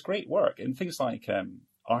there's great work in things like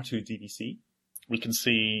R2DBC. We can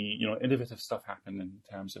see, innovative stuff happen in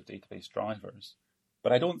terms of database drivers.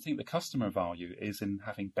 But I don't think the customer value is in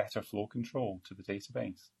having better flow control to the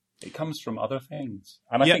database. It comes from other things.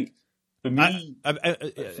 And I think for me,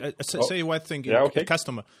 I say one thing.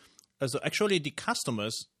 Customer. So actually, the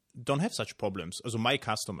customers don't have such problems. Also, my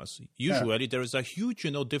customers. Usually, there is a huge,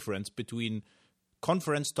 difference between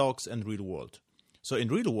conference talks and real world. So in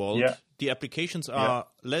real world, the applications are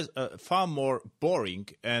far more boring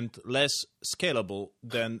and less scalable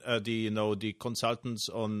than the consultants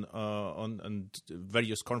on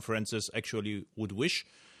various conferences actually would wish.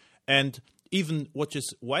 And even what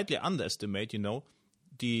is widely underestimated,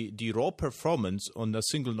 the raw performance on a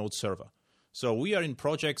single node server. So we are in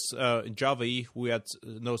projects in Java E, we had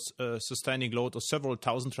sustaining load of several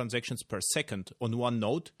thousand transactions per second on one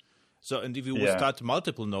node. So, and if you would start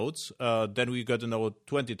multiple nodes, then we got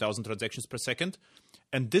 20,000 transactions per second.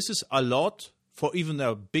 And this is a lot for even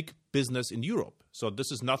a big business in Europe. So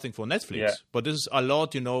this is nothing for Netflix, but this is a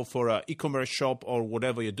lot, for an e-commerce shop or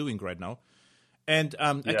whatever you're doing right now. And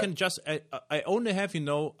I can I only have,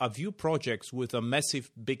 a few projects with a massive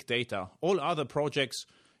big data. All other projects,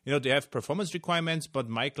 they have performance requirements, but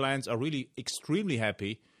my clients are really extremely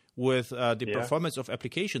happy with the performance of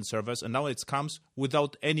application servers, and now it comes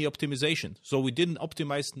without any optimization. So we didn't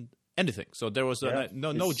optimize anything. So there was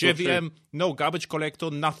no JVM, no garbage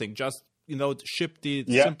collector, nothing. Just ship the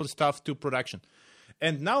simple stuff to production.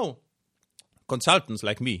 And now consultants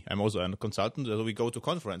like me, I'm also a consultant. So we go to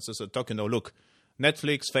conferences and talk. Look,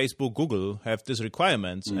 Netflix, Facebook, Google have these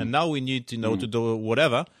requirements, and now we need to do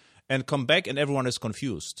whatever, and come back, and everyone is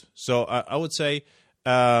confused. So I would say.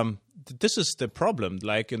 This is the problem.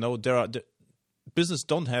 Like, business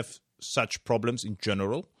don't have such problems in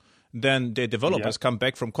general. then the developers come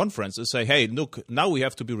back from conference and say, hey, look, now we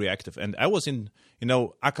have to be reactive. And I was in,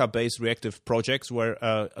 akka-based reactive projects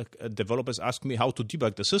where developers asked me how to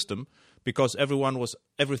debug the system because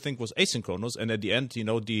everything was asynchronous. And at the end,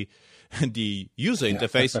 the user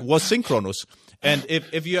interface was synchronous. And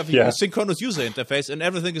if you have a synchronous user interface and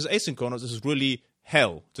everything is asynchronous, this is really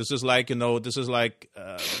hell. This is like, this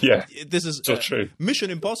is so true.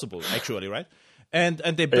 Mission impossible, actually, right? And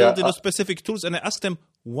they built specific tools, and I asked them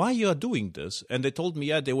why you are doing this, and they told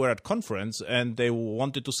me they were at conference and they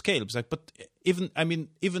wanted to scale. It's like, but even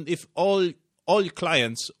if all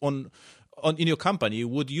clients in your company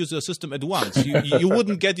would use your system at once, you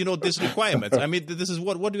wouldn't get these requirements. I mean, this is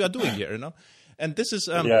what you are doing here, and this is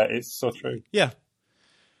it's so true. Yeah,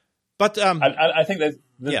 but I think there's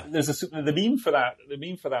the meme for that. The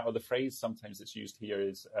meme for that, or the phrase sometimes that's used here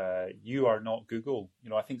is "You are not Google."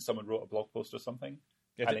 I think someone wrote a blog post or something,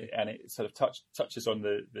 and it sort of touches on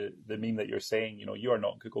the meme that you're saying. You are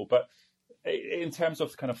not Google. But in terms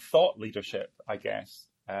of kind of thought leadership, I guess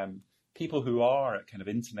people who are at kind of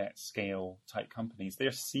internet scale type companies,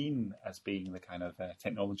 they're seen as being the kind of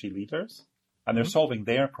technology leaders, and they're solving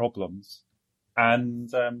their problems. And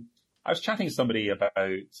I was chatting to somebody about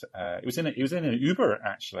it was in an Uber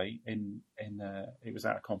actually. It was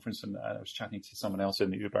at a conference, and I was chatting to someone else in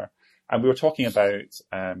the Uber, and we were talking about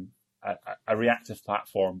a reactive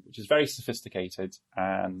platform which is very sophisticated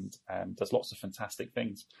and does lots of fantastic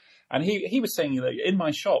things. And he was saying that in my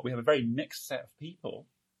shop we have a very mixed set of people,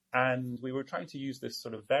 and we were trying to use this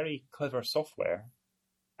sort of very clever software,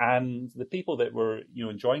 and the people that were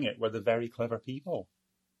enjoying it were the very clever people.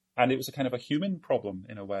 And it was a kind of a human problem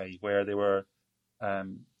in a way, where they were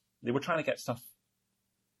trying to get stuff,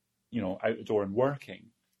 out the door and working,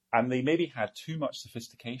 and they maybe had too much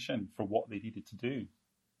sophistication for what they needed to do.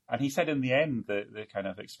 And he said in the end that the kind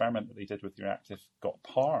of experiment that they did with Reactive got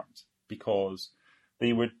parked because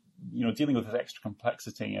they were, dealing with this extra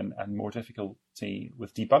complexity and more difficulty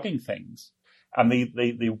with debugging things, and they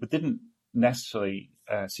didn't necessarily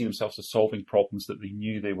see themselves as solving problems that they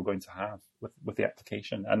knew they were going to have with the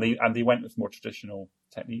application, and they went with more traditional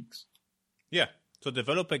techniques. Yeah, so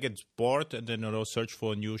developer gets bored and then search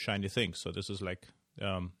for new shiny things. So this is like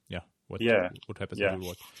what happens in the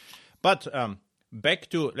world. But back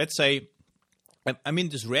to, let's say, I mean,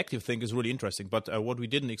 this reactive thing is really interesting, but what we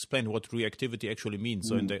didn't explain what reactivity actually means.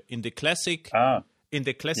 So in the classic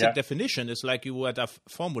definition, it's like you would have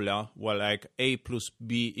formula where like A plus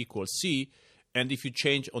B equals C, and if you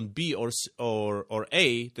change on B or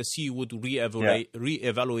A, the C would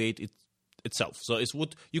reevaluate itself. So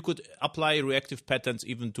you could apply reactive patterns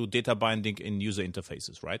even to data binding in user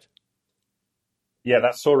interfaces, right? Yeah,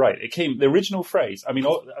 that's so right. The original phrase, I mean,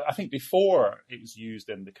 I think before it was used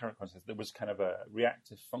in the current context, there was kind of a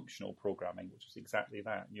reactive functional programming, which was exactly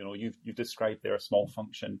that. You've described there a small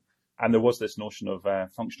function, and there was this notion of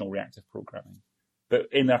functional reactive programming. But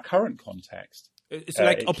in our current context, it's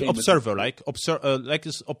like observer, like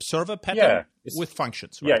this observer pattern with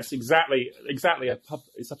functions. Right? Yeah, it's exactly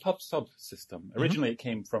it's a pub sub system. Originally, it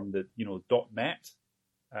came from the .NET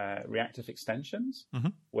reactive extensions,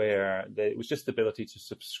 where it was just the ability to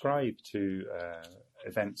subscribe to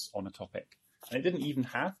events on a topic, and it didn't even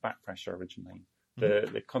have back pressure originally.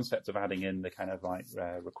 The concept of adding in the kind of like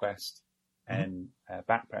request and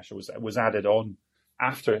back pressure was added on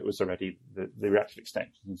after it was already the reactive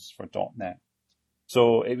extensions for .NET.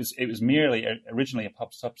 So it was merely originally a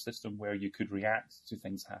pub sub system where you could react to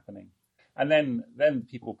things happening, and then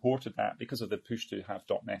people ported that because of the push to have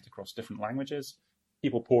 .NET across different languages.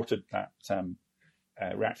 People ported that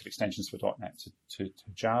reactive extensions for .NET to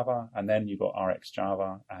Java, and then you got RX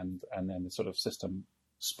Java, and then the sort of system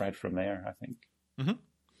spread from there, I think.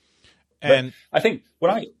 And I think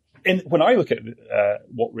when I look at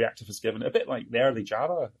what Reactive has given, a bit like the early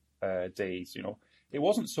Java days, it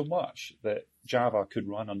wasn't so much that Java could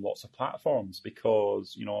run on lots of platforms,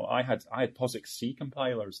 because I had POSIX C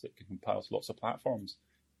compilers that could compile to lots of platforms.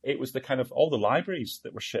 It was the kind of all the libraries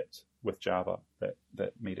that were shipped with Java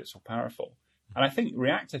that made it so powerful. And I think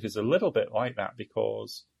Reactive is a little bit like that,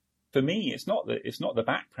 because for me, it's not the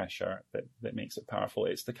back pressure that makes it powerful.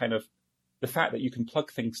 It's the fact that you can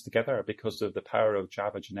plug things together because of the power of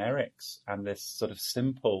Java generics and this sort of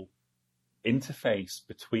simple interface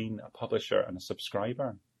between a publisher and a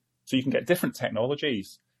subscriber. So you can get different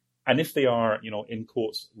technologies, and if they are, in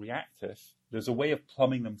quotes, reactive, there's a way of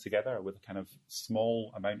plumbing them together with a kind of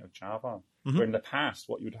small amount of Java. Where in the past,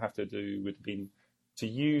 what you would have to do would have been to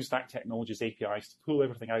use that technology's APIs to pull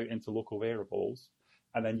everything out into local variables,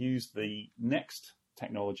 and then use the next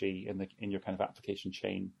technology in your kind of application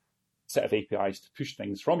chain set of APIs to push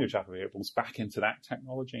things from your Java variables back into that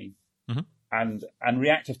technology. Mm-hmm. And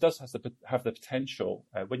Reactive does have the potential,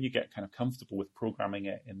 when you get kind of comfortable with programming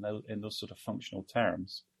it in those sort of functional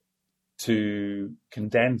terms, to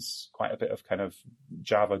condense quite a bit of kind of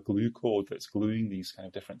Java glue code that's gluing these kind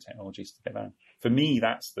of different technologies together. For me,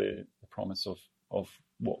 that's the promise of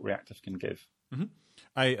what Reactive can give. Mm-hmm.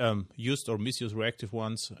 I used or misused Reactive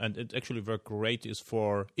once, and it actually worked great is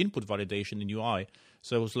for input validation in UI.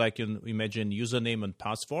 So it was like, imagine username and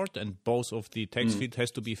password, and both of the text field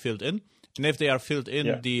has to be filled in. And if they are filled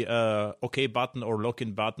in, the OK button or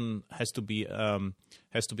login button has to be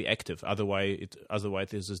active. Otherwise,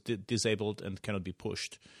 it is disabled and cannot be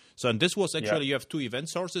pushed. So, and this was actually you have two event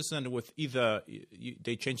sources, and with either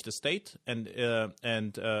they change the state, and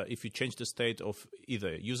if you change the state of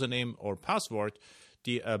either username or password,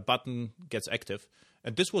 the button gets active.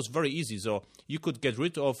 And this was very easy. So you could get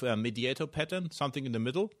rid of a mediator pattern, something in the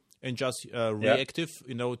middle, and just reactive,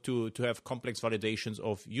 to have complex validations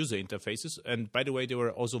of user interfaces. And by the way, they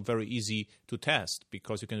were also very easy to test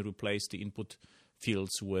because you can replace the input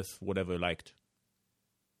fields with whatever you liked.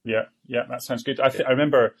 Yeah, that sounds good. I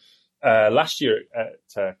remember last year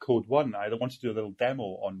at Code 1, I wanted to do a little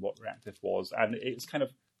demo on what Reactive was. And it's kind of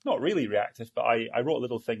not really reactive, but I wrote a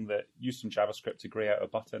little thing that used some JavaScript to grey out a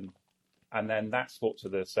button. And then that spoke to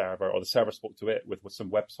the server, or the server spoke to it with some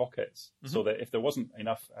WebSockets, so that if there wasn't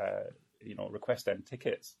enough, request end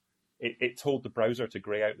tickets, it told the browser to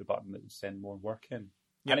grey out the button that would send more work in.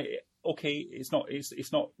 Yep. And it's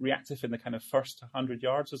not reactive in the kind of first 100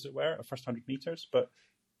 yards, as it were, or first 100 meters, but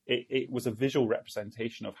it was a visual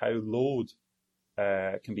representation of how load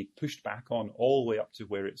can be pushed back on all the way up to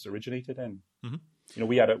where it's originated in. Mm-hmm.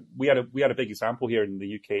 We had a big example here in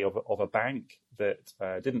the UK of a bank that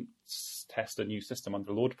didn't test a new system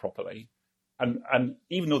under load properly, and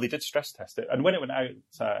even though they did stress test it, and when it went out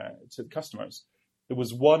to the customers, there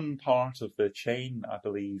was one part of the chain, I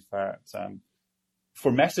believe, that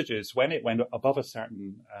for messages, when it went above a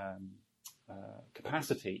certain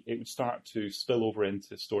capacity, it would start to spill over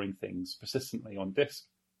into storing things persistently on disk.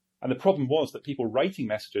 And the problem was that people writing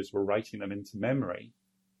messages were writing them into memory.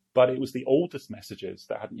 But it was the oldest messages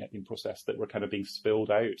that hadn't yet been processed that were kind of being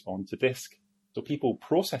spilled out onto disk. So people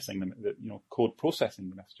processing them, code processing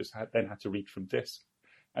the messages then had to read from disk.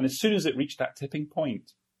 And as soon as it reached that tipping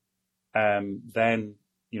point, then,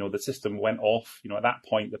 the system went off. At that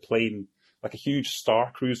point, the plane, like a huge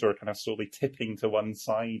star cruiser, kind of slowly tipping to one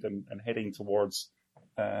side and heading towards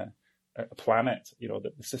a planet,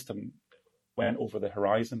 that the system went over the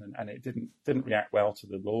horizon and it didn't react well to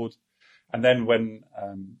the load. And then when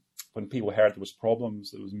people heard there was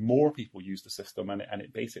problems, there was more people used the system, and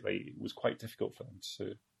it basically was quite difficult for them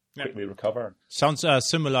to quickly recover. Sounds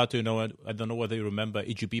similar to, I don't know whether you remember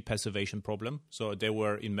EGB passivation problem. So they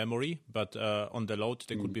were in memory, but on the load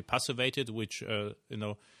they could be passivated, which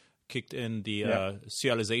kicked in the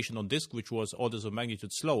serialization on disk, which was orders of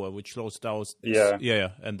magnitude slower, which slows down.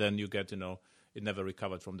 And then you get it never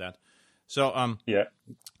recovered from that. So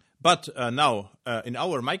But now, in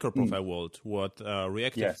our microprofile world, what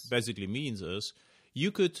Reactive basically means is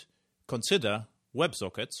you could consider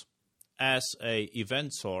WebSockets as a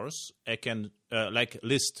event source. Like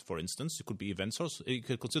list, for instance, it could be event source. You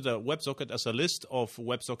could consider WebSocket as a list of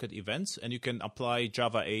WebSocket events, and you can apply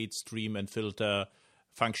Java 8, stream, and filter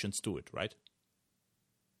functions to it, right?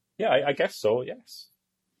 Yeah, I guess so, yes.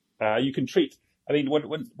 You can treat... I mean,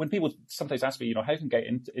 when people sometimes ask me, how can I get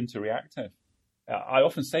into Reactive? I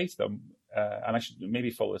often say to them, and I should maybe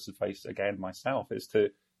follow this advice again myself, is to,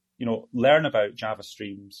 learn about Java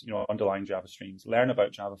streams, underlying Java streams, learn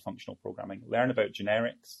about Java functional programming, learn about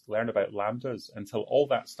generics, learn about lambdas until all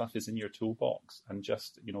that stuff is in your toolbox and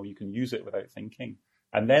just, you can use it without thinking.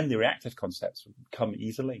 And then the reactive concepts come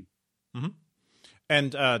easily. Mm-hmm.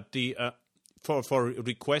 And for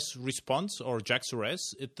request response or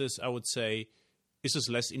JAX-RS, it is, I would say, this is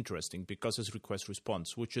less interesting because it's request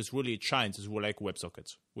response, which is really shines is like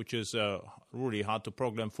WebSockets, which is really hard to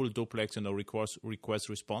program, full duplex and a request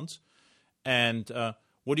response. And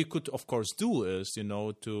what you could, of course, do is,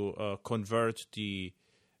 to convert the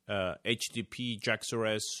HTTP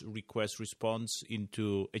JAX-RS request response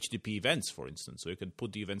into HTTP events, for instance. So you can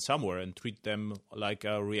put the event somewhere and treat them like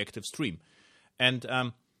a reactive stream. And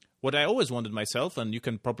what I always wanted myself, and you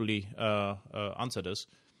can probably answer this,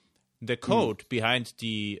 the code behind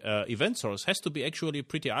the event source has to be actually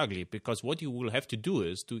pretty ugly, because what you will have to do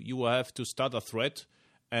is you will have to start a thread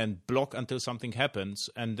and block until something happens,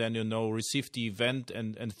 and then receive the event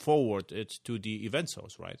and forward it to the event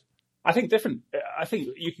source, right? I think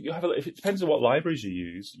you have. If it depends on what libraries you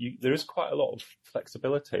use, there is quite a lot of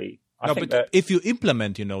flexibility. if you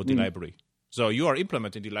implement, the library, so you are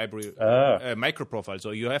implementing the library microprofile,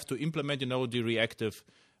 so you have to implement, the reactive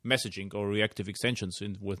messaging or reactive extensions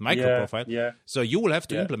with microprofile. Yeah. So you will have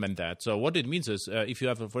to implement that. So what it means is, if you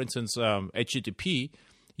have, for instance, HTTP,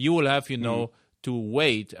 you will have, to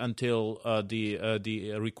wait until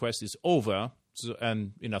the request is over. So,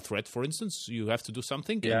 and in a thread, for instance, you have to do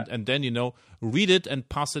something, and then read it and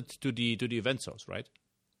pass it to the event source, right?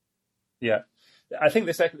 Yeah, I think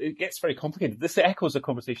it gets very complicated. This echoes a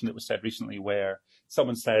conversation that was said recently where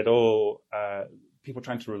someone said, people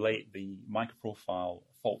trying to relate the microprofile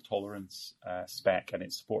fault tolerance spec and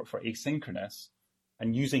its support for asynchronous,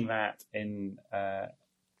 and using that in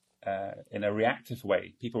a reactive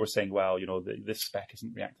way. People were saying, well, this spec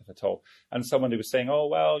isn't reactive at all. And someone who was saying,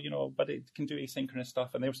 but it can do asynchronous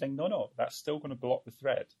stuff. And they were saying, no, that's still going to block the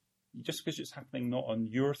thread. Just because it's happening not on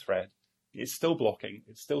your thread, it's still blocking,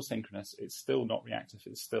 it's still synchronous, it's still not reactive,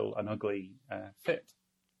 it's still an ugly fit.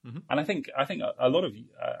 Mm-hmm. And I think a lot of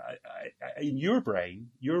in your brain,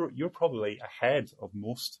 you're probably ahead of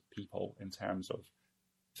most people in terms of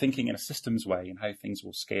thinking in a systems way and how things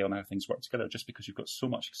will scale and how things work together, just because you've got so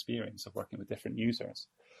much experience of working with different users.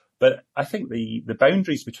 But I think the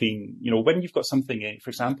boundaries between, when you've got something, for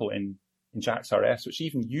example, in JAX-RS, which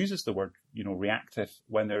even uses the word, reactive,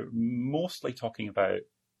 when they're mostly talking about,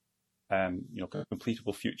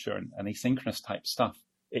 completable future and asynchronous type stuff,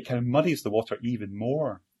 it kind of muddies the water even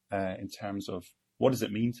more in terms of what does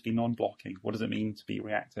it mean to be non-blocking? What does it mean to be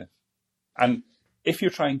reactive? And if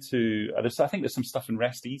you're trying to, I think there's some stuff in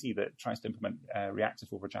REST Easy that tries to implement reactive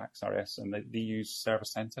over JAX-RS, and they use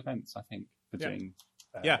server-sent events, I think, for doing.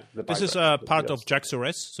 This is part of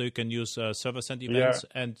JAX-RS, so you can use server-sent events,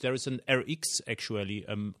 and there is an RX actually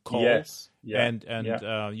call. Yes. Yeah. And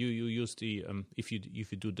you use the if you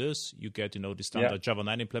do this, you get the standard Java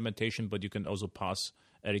 9 implementation, but you can also pass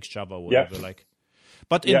RX Java or whatever like.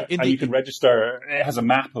 But you can register. It has a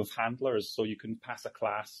map of handlers, so you can pass a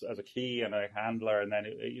class as a key and a handler, and then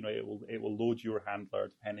it will load your handler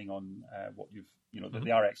depending on what you've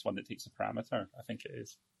the RX one that takes a parameter. I think it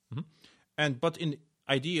is. Mm-hmm. But in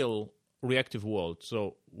ideal reactive world,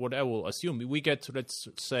 so what I will assume, we get, let's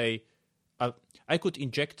say, I could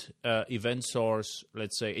inject event source,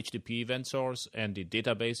 let's say HTTP event source and the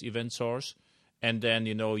database event source, and then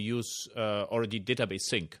use already database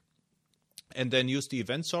sync, and then use the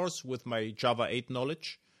event source with my Java 8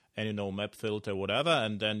 knowledge and map filter whatever,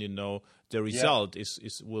 and then the result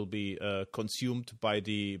will be consumed by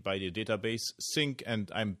the database sync,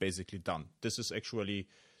 and I'm basically done. This is actually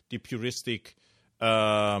the puristic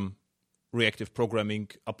reactive programming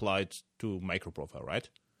applied to microprofile, right?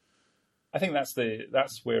 I think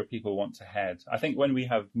that's where people want to head. I think when we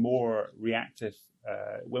have more reactive,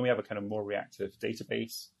 when we have a kind of more reactive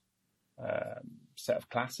database set of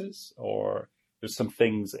classes, or there's some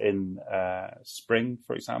things in Spring,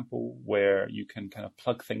 for example, where you can kind of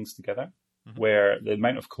plug things together, where the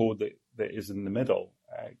amount of code that is in the middle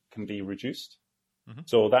can be reduced. Mm-hmm.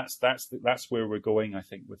 So that's where we're going, I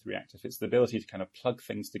think, with reactive. It's the ability to kind of plug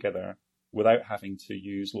things together without having to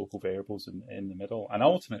use local variables in the middle. And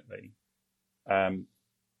ultimately, a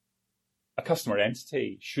customer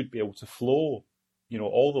entity should be able to flow,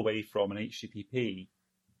 all the way from an HTTP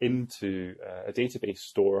into a database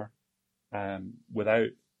store without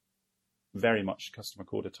very much customer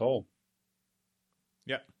code at all.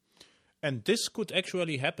 Yeah. And this could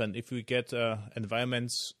actually happen if we get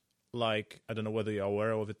environments like, I don't know whether you're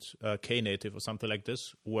aware of it, Knative or something like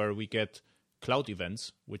this, where we get cloud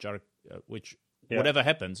events, whatever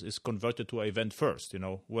happens is converted to an event first,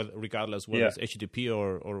 regardless whether it's HTTP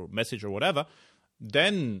or message or whatever,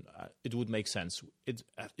 then it would make sense. It,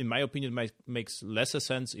 in my opinion, makes lesser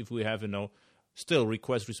sense if we have, still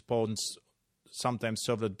request response, sometimes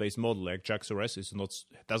servlet-based model like JAX-RS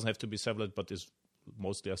doesn't have to be servlet, but is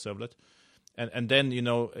mostly a servlet. And then,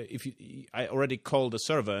 I already call the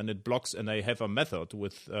server and it blocks, and I have a method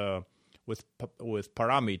with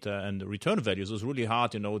parameter and return values. It's really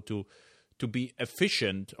hard, to be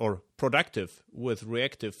efficient or productive with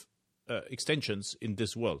reactive extensions in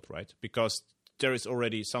this world, right? Because there is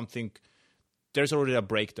already there's already a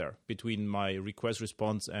break there between my request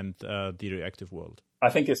response and the reactive world. I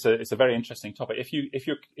think it's a very interesting topic.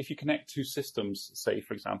 If you connect two systems, say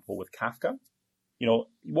for example with Kafka,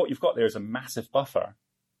 what you've got there is a massive buffer,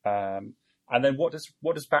 and then what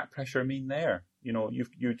does back pressure mean there?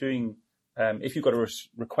 You're doing if you've got a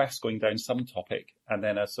request going down some topic and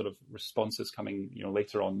then a sort of response is coming,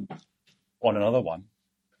 later on another one.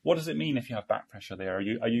 What does it mean if you have back pressure there?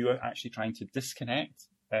 Are you actually trying to disconnect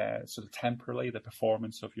sort of temporarily the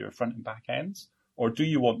performance of your front and back ends, or do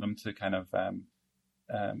you want them to kind of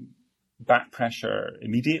back pressure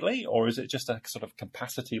immediately, or is it just a sort of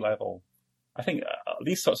capacity level? I think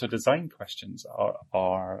these sorts of design questions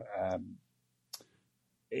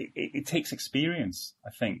it takes experience.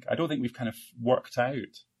 I don't think we've kind of worked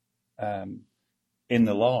out in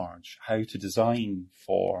the large how to design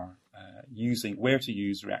for where to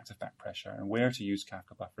use reactive back pressure and where to use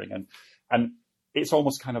Kafka buffering, and it's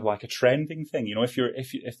almost kind of like a trending thing.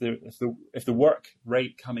 If the work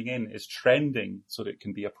rate coming in is trending so that it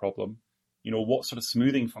can be a problem, what sort of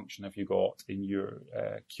smoothing function have you got in your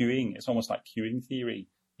queuing? It's almost like queuing theory,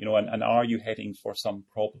 and are you heading for some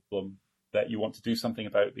problem that you want to do something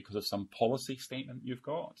about because of some policy statement you've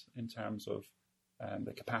got in terms of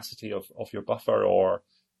the capacity of your buffer, or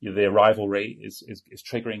the arrival rate is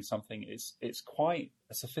triggering something. It's quite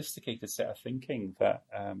a sophisticated set of thinking that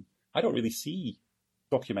I don't really see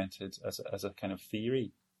documented as a kind of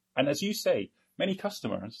theory. And as you say, many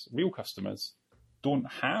customers, real customers, don't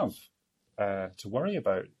have to worry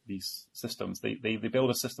about these systems. They build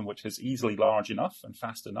a system which is easily large enough and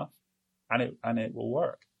fast enough, and it will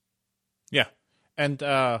work. Yeah. And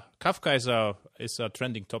Kafka is a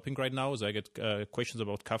trending topic right now. So I get questions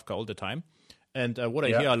about Kafka all the time. And what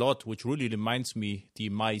I hear a lot, which really reminds me the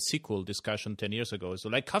MySQL discussion 10 years ago. So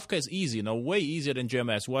like Kafka is easy, way easier than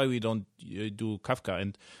JMS. Why we don't do Kafka?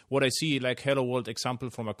 And what I see, like Hello World example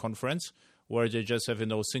from a conference where they just have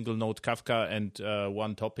single node Kafka and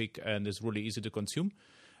one topic, and it's really easy to consume.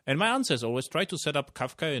 And my answer is always try to set up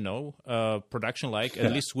Kafka, production-like,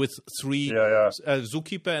 at least with 3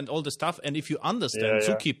 Zookeeper and all the stuff. And if you understand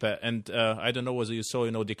Zookeeper, and I don't know whether you saw,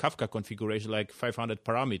 the Kafka configuration, like 500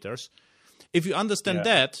 parameters. If you understand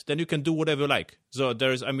that, then you can do whatever you like. So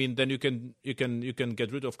then you can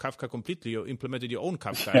get rid of Kafka completely. You implemented your own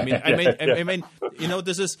Kafka.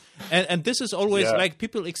 This is and this is always like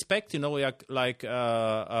people expect, like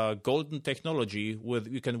golden technology with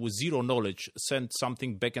zero knowledge send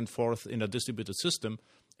something back and forth in a distributed system,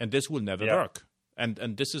 and this will never work.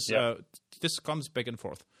 And this is this comes back and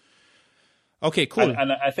forth. Okay, cool.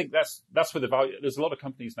 And I think that's where the value. There's a lot of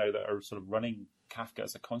companies now that are sort of running Kafka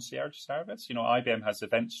as a concierge service. IBM has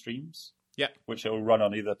event streams, which it will run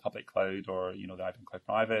on either public cloud or the IBM Cloud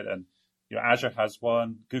Private, and Azure has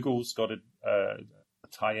one. Google's got a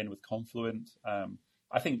tie-in with Confluent.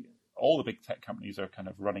 I think all the big tech companies are kind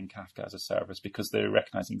of running Kafka as a service because they're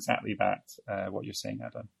recognizing exactly that, what you're saying,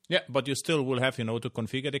 Adam. Yeah, but you still will have, to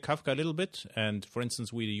configure the Kafka a little bit. And for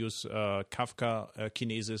instance, we use Kafka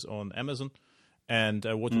Kinesis on Amazon. And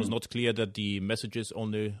what was not clear that the messages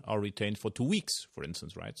only are retained for 2 weeks, for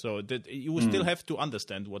instance, right? So that you will still have to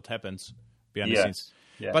understand what happens behind the scenes.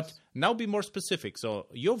 Yes. But now be more specific. So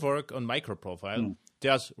your work on microprofile,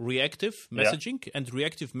 there's reactive messaging and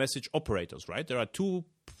reactive message operators, right? There are two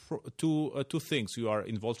things you are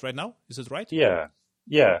involved right now. Is it right? Yeah.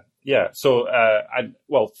 So,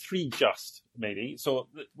 3 just maybe. So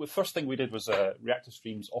the first thing we did was reactive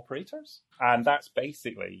streams operators, and that's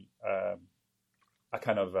basically a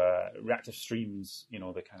kind of reactive streams,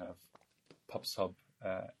 the kind of pub/sub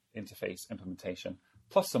interface implementation,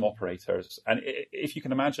 plus some operators. And if you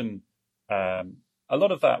can imagine, a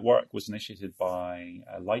lot of that work was initiated by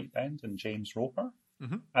Lightbend and James Roper,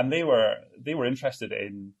 and they were interested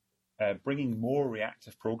in bringing more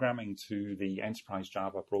reactive programming to the enterprise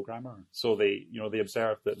Java programmer. So they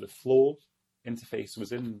observed that the flow interface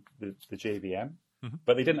was in the JVM,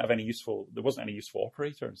 but they didn't have there wasn't any useful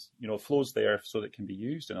operators. Flow's there so that it can be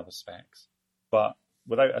used in other specs, but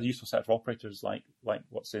without a useful set of operators like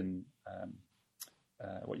what's in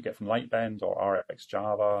what you get from Lightbend or RX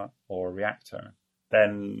Java or Reactor,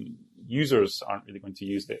 then users aren't really going to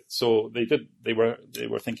use it. So they were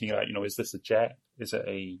thinking about, is this a JET? Is it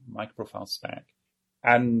a microprofile spec?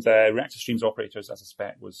 And Reactive Streams Operators as a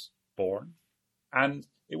spec was born. And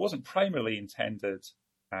it wasn't primarily intended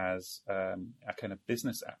as a kind of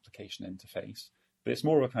business application interface, but it's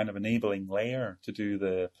more of a kind of enabling layer to do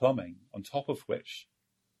the plumbing, on top of which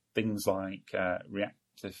things like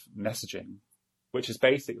reactive messaging, which is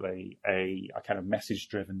basically a kind of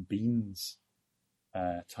message-driven beans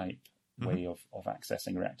type way of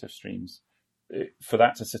accessing reactive streams, for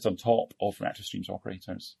that to sit on top of reactive streams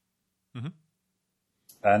operators.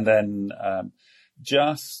 And then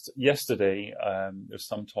just yesterday, there's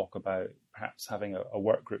some talk about perhaps having a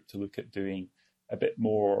work group to look at doing a bit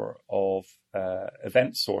more of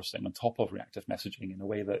event sourcing on top of reactive messaging in a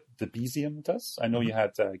way that Debezium does. I know you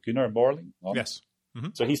had Gunnar Morling on. Yes.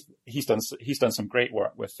 So he's done some great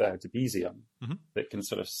work with Debezium that can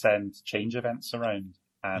sort of send change events around,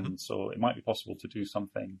 and so it might be possible to do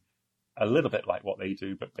something a little bit like what they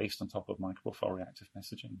do, but based on top of microprofile reactive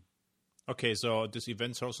messaging. Okay, so this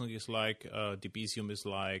event sourcing is like Debezium is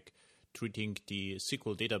like treating the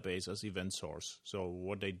SQL database as event source. So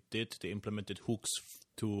what they did, they implemented hooks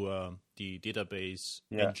to the database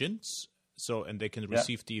engines, and they can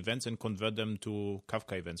receive the events and convert them to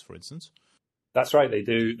Kafka events, for instance. That's right. They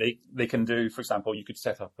do. They can do. For example, you could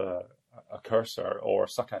set up a cursor or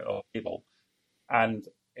suck out a table, and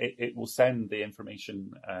it will send the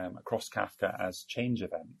information across Kafka as change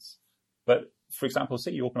events. But for example,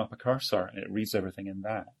 say you open up a cursor and it reads everything in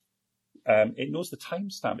that. It knows the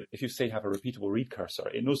timestamp. If you say have a repeatable read cursor,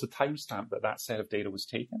 it knows the timestamp that set of data was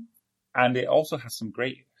taken. And it also has some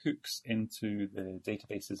great hooks into the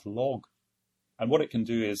database's log. And what it can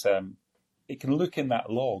do is it can look in that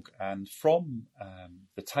log, and from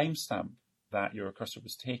the timestamp that your cursor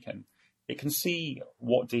was taken, it can see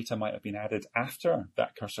what data might have been added after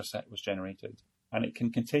that cursor set was generated. And it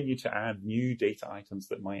can continue to add new data items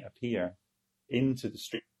that might appear into the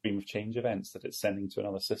stream of change events that it's sending to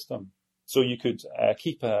another system. So you could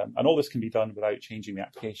keep and all this can be done without changing the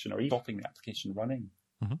application or even stopping the application running.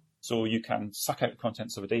 Mm-hmm. So you can suck out the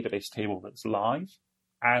contents of a database table that's live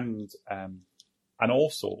and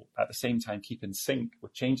also at the same time keep in sync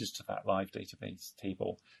with changes to that live database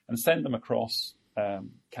table and send them across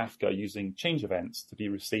Kafka using change events to be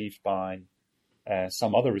received by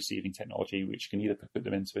some other receiving technology, which can either put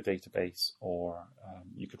them into a database or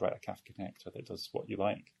you could write a Kafka connector that does what you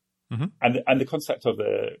like. Mm-hmm. And the concept of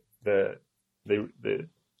the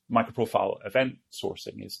microprofile event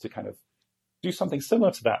sourcing is to kind of do something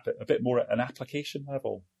similar to that, but a bit more at an application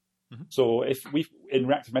level. Mm-hmm. So in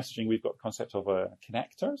reactive messaging, we've got the concept of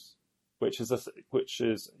connectors, which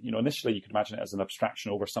is initially you could imagine it as an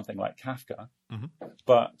abstraction over something like Kafka. Mm-hmm.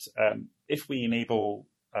 But if we enable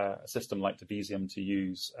a system like Debezium to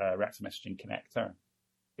use a reactive messaging connector,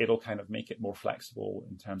 it'll kind of make it more flexible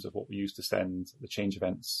in terms of what we use to send the change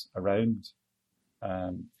events around.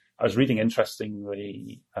 I was reading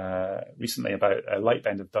interestingly recently about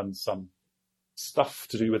Lightbend have done some stuff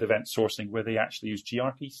to do with event sourcing where they actually use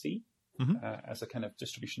gRPC as a kind of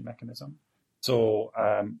distribution mechanism. So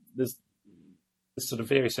there's sort of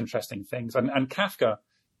various interesting things. And Kafka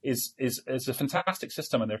is a fantastic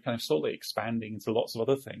system, and they're kind of slowly expanding into lots of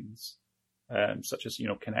other things, such as,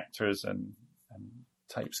 connectors and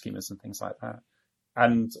type schemas and things like that.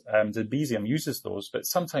 And Debezium uses those, but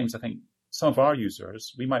sometimes I think some of our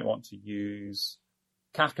users, we might want to use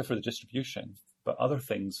Kafka for the distribution, but other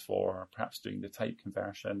things for perhaps doing the type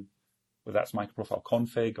conversion, whether that's microprofile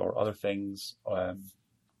config or other things.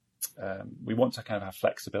 We want to kind of have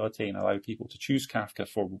flexibility and allow people to choose Kafka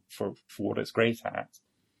for what it's great at,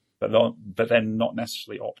 but then not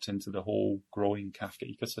necessarily opt into the whole growing Kafka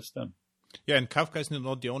ecosystem. Yeah, and Kafka is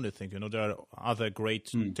not the only thing. There are other great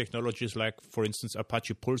technologies, like, for instance,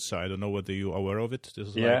 Apache Pulsar. I don't know whether you're aware of it. This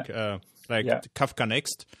is like Kafka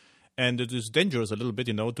Next. And it is dangerous a little bit,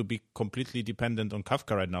 to be completely dependent on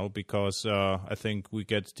Kafka right now, because I think we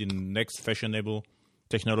get the next fashionable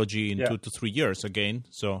technology in 2 to 3 years again.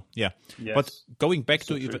 So, yeah. Yes. But going back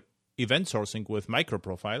to event sourcing with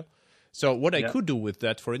microprofile, so what I could do with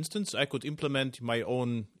that, for instance, I could implement my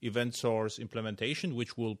own event source implementation,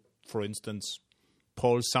 which will, for instance,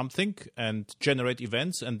 poll something and generate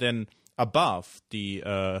events, and then above the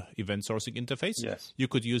event sourcing interface, you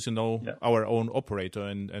could use, our own operator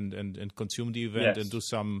and consume the event and do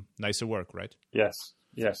some nicer work, right? Yes,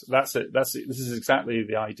 that's it. This is exactly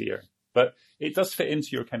the idea. But it does fit into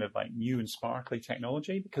your kind of like new and sparkly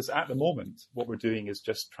technology, because at the moment, what we're doing is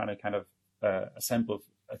just trying to kind of assemble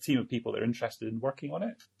a team of people that are interested in working on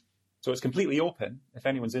it. So it's completely open. If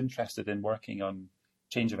anyone's interested in working on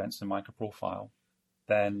change events in microprofile,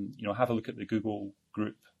 then, have a look at the Google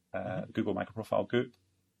group, the Google microprofile group.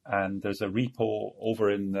 And there's a repo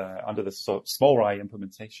over under the small I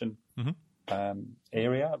implementation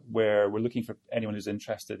area where we're looking for anyone who's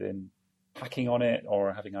interested in hacking on it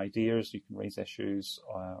or having ideas. You can raise issues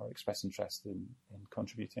or express interest in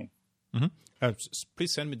contributing. Mm-hmm.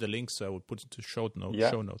 Please send me the links. I will put it to show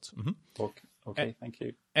notes. Mm-hmm. Okay, thank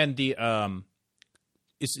you. And the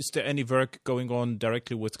is there any work going on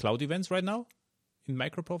directly with cloud events right now in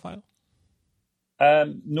microprofile?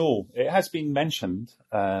 No, it has been mentioned,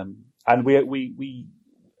 and we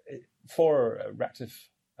for reactive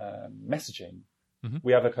messaging,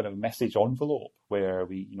 we have a kind of message envelope where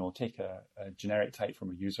we take a generic type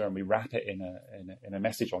from a user and we wrap it in a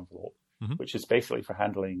message envelope, which is basically for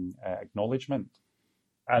handling acknowledgement.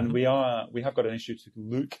 And we have got an issue to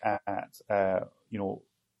look at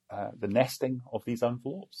the nesting of these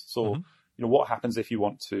envelopes. So what happens if you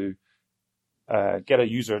want to get a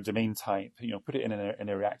user domain type, put it in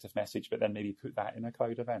a reactive message, but then maybe put that in a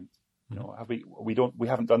cloud event. You know, we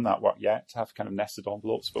haven't done that work yet to have kind of nested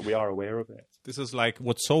envelopes, but we are aware of it. This is like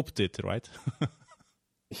what soap did, right?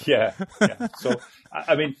 Yeah. So,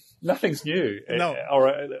 I mean, nothing's new. No.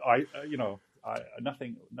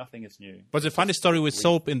 Nothing is new. But the funny story with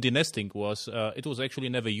soap in the nesting was it was actually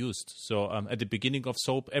never used. So at the beginning of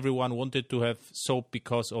soap, everyone wanted to have soap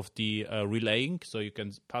because of the relaying. So you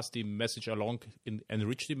can pass the message along,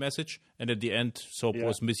 enrich the message. And at the end, soap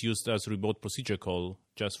was misused as remote procedure call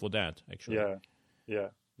just for that, actually.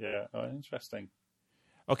 Yeah. Oh, interesting.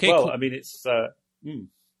 Okay, well, cool. I mean, it's...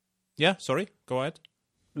 Yeah, sorry, go ahead.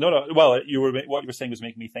 No. Well, what you were saying was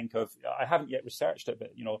making me think of... I haven't yet researched it,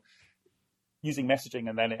 but, using messaging,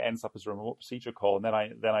 and then it ends up as a remote procedure call. And then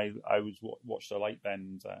I watched a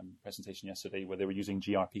Lightbend presentation yesterday where they were using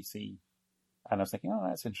gRPC, and I was thinking, oh,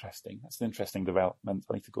 that's interesting. That's an interesting development.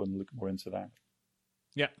 I need to go and look more into that.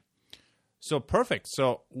 Yeah. So perfect.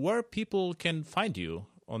 So where people can find you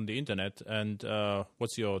on the internet, and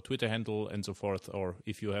what's your Twitter handle and so forth, or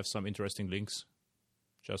if you have some interesting links,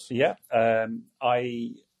 just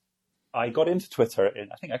I got into Twitter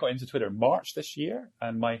in March this year,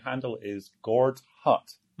 and my handle is Gord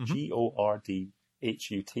Hut, GORDHUT.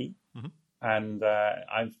 And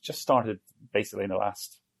I've just started basically in the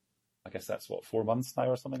last, I guess that's 4 months now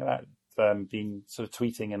or something like that, been sort of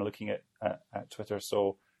tweeting and looking at Twitter.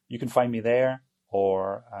 So you can find me there,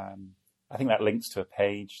 or I think that links to a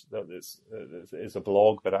page that is a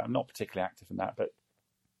blog, but I'm not particularly active in that. But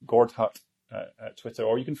Gord Hut at Twitter,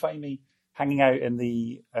 or you can find me hanging out in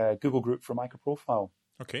the Google group for MicroProfile.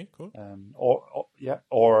 Okay, cool. Or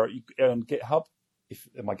on GitHub.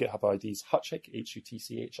 My GitHub ID is Hutchig,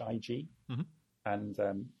 HUTCHIG. And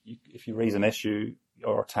if you raise an issue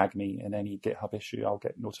or tag me in any GitHub issue, I'll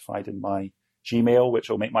get notified in my Gmail, which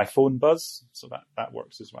will make my phone buzz. So that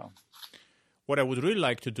works as well. What I would really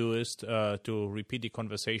like to do is to repeat the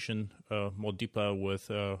conversation more deeper with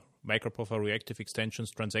MicroProfile reactive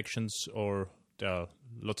extensions, transactions, or there are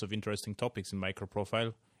lots of interesting topics in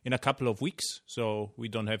MicroProfile in a couple of weeks. So we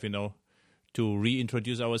don't have, to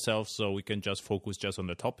reintroduce ourselves, so we can just focus just on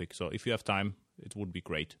the topic. So if you have time, it would be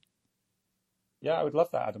great. Yeah, I would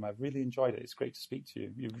love that, Adam. I've really enjoyed it. It's great to speak to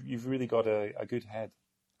you. You've really got a good head.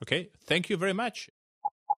 Okay, thank you very much.